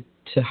to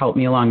help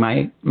me along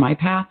my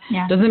path,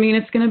 doesn't mean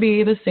it's going to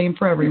be the same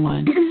for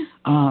everyone.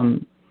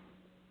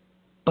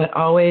 But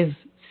always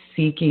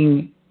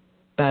seeking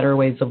better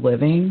ways of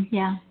living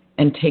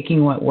and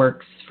taking what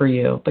works for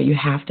you. But you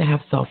have to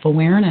have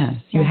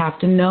self-awareness. You have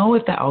to know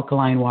if the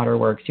alkaline water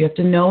works. You have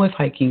to know if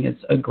hiking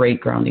is a great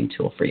grounding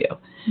tool for you.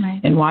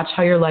 Right. And watch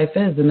how your life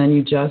is, and then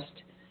you just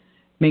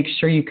make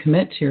sure you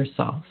commit to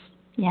yourself.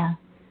 Yeah.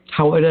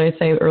 What did I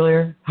say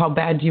earlier? How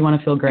bad do you want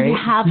to feel great?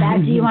 How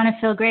bad do you want to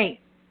feel great?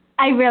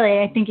 I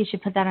think you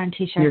should put that on a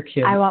T-shirt. You're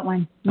cute. I want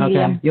one.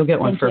 Medium. Okay. You'll get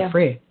one for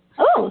free.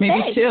 Oh,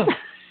 maybe thanks. 2.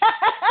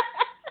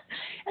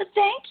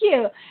 Thank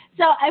you.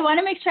 So I want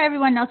to make sure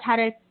everyone knows how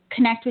to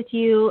connect with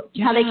you,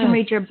 how they can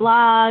read your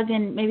blog,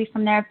 and maybe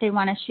from there if they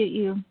want to shoot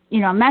you,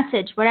 a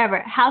message,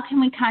 whatever. How can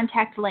we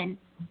contact Lynn?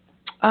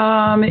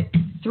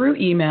 Through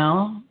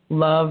email.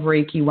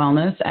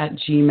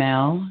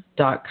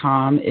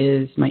 lovereikiwellness@gmail.com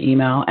is my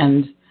email.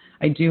 And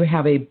I do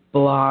have a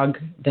blog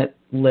that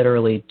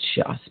literally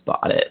just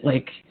bought it.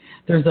 Like,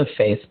 there's a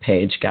face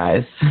page,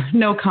 guys.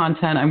 No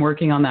content. I'm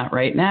working on that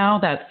right now.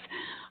 That's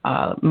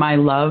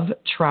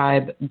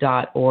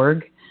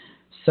mylovetribe.org.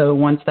 So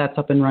once that's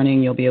up and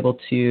running, you'll be able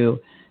to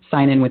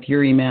sign in with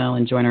your email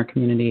and join our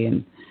community.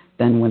 And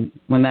then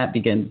when that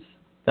begins,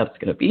 that's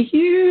going to be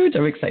huge.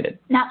 I'm excited.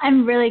 Now,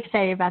 I'm really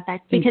excited about that,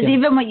 because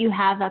even what you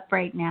have up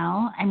right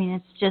now,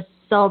 it's just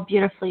so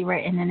beautifully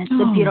written, and it's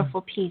a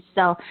beautiful piece.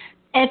 So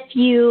if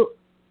you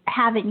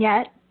haven't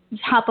yet,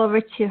 hop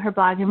over to her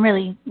blog and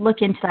really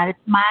look into that. It's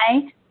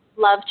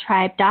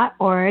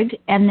mylovetribe.org,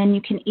 and then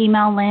you can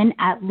email Lynn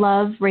at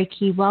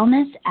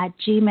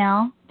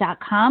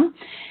lovereikiwellness@gmail.com.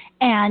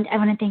 And I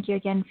want to thank you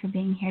again for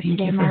being here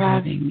today, my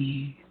love. Thank you for having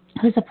me.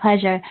 It was a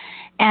pleasure.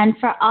 And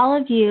for all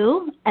of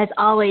you, as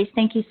always,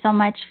 thank you so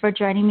much for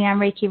joining me on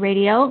Reiki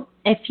Radio.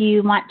 If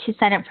you want to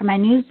sign up for my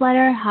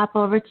newsletter, hop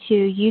over to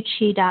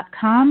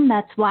yewchi.com.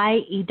 That's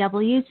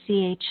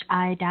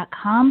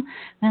YEWCHI.com.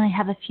 We only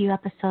have a few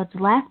episodes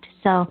left,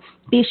 so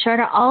be sure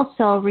to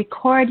also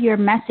record your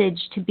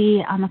message to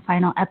be on the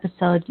final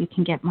episode. You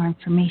can get more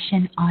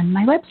information on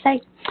my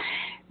website.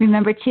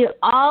 Remember to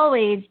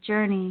always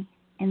journey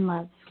in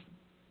love.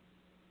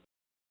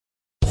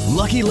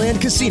 Lucky Land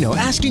Casino,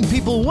 asking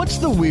people, what's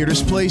the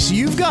weirdest place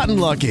you've gotten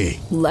lucky?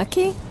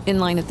 Lucky? In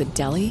line at the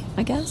deli,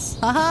 I guess?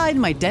 Aha, in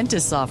my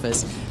dentist's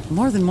office.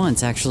 More than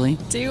once, actually.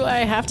 Do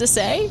I have to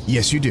say?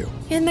 Yes, you do.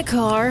 In the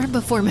car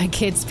before my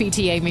kids'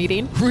 PTA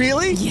meeting.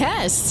 Really?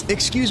 Yes.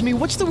 Excuse me,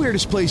 what's the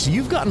weirdest place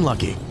you've gotten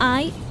lucky?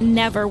 I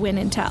never win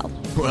and tell.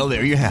 Well,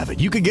 there you have it.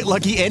 You can get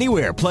lucky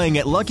anywhere, playing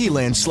at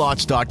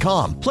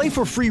LuckyLandSlots.com. Play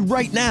for free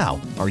right now.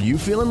 Are you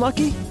feeling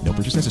lucky? No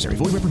purchase necessary.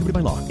 Void where prohibited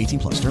by law.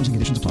 18+. Terms and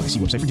conditions apply. See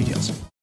website for details.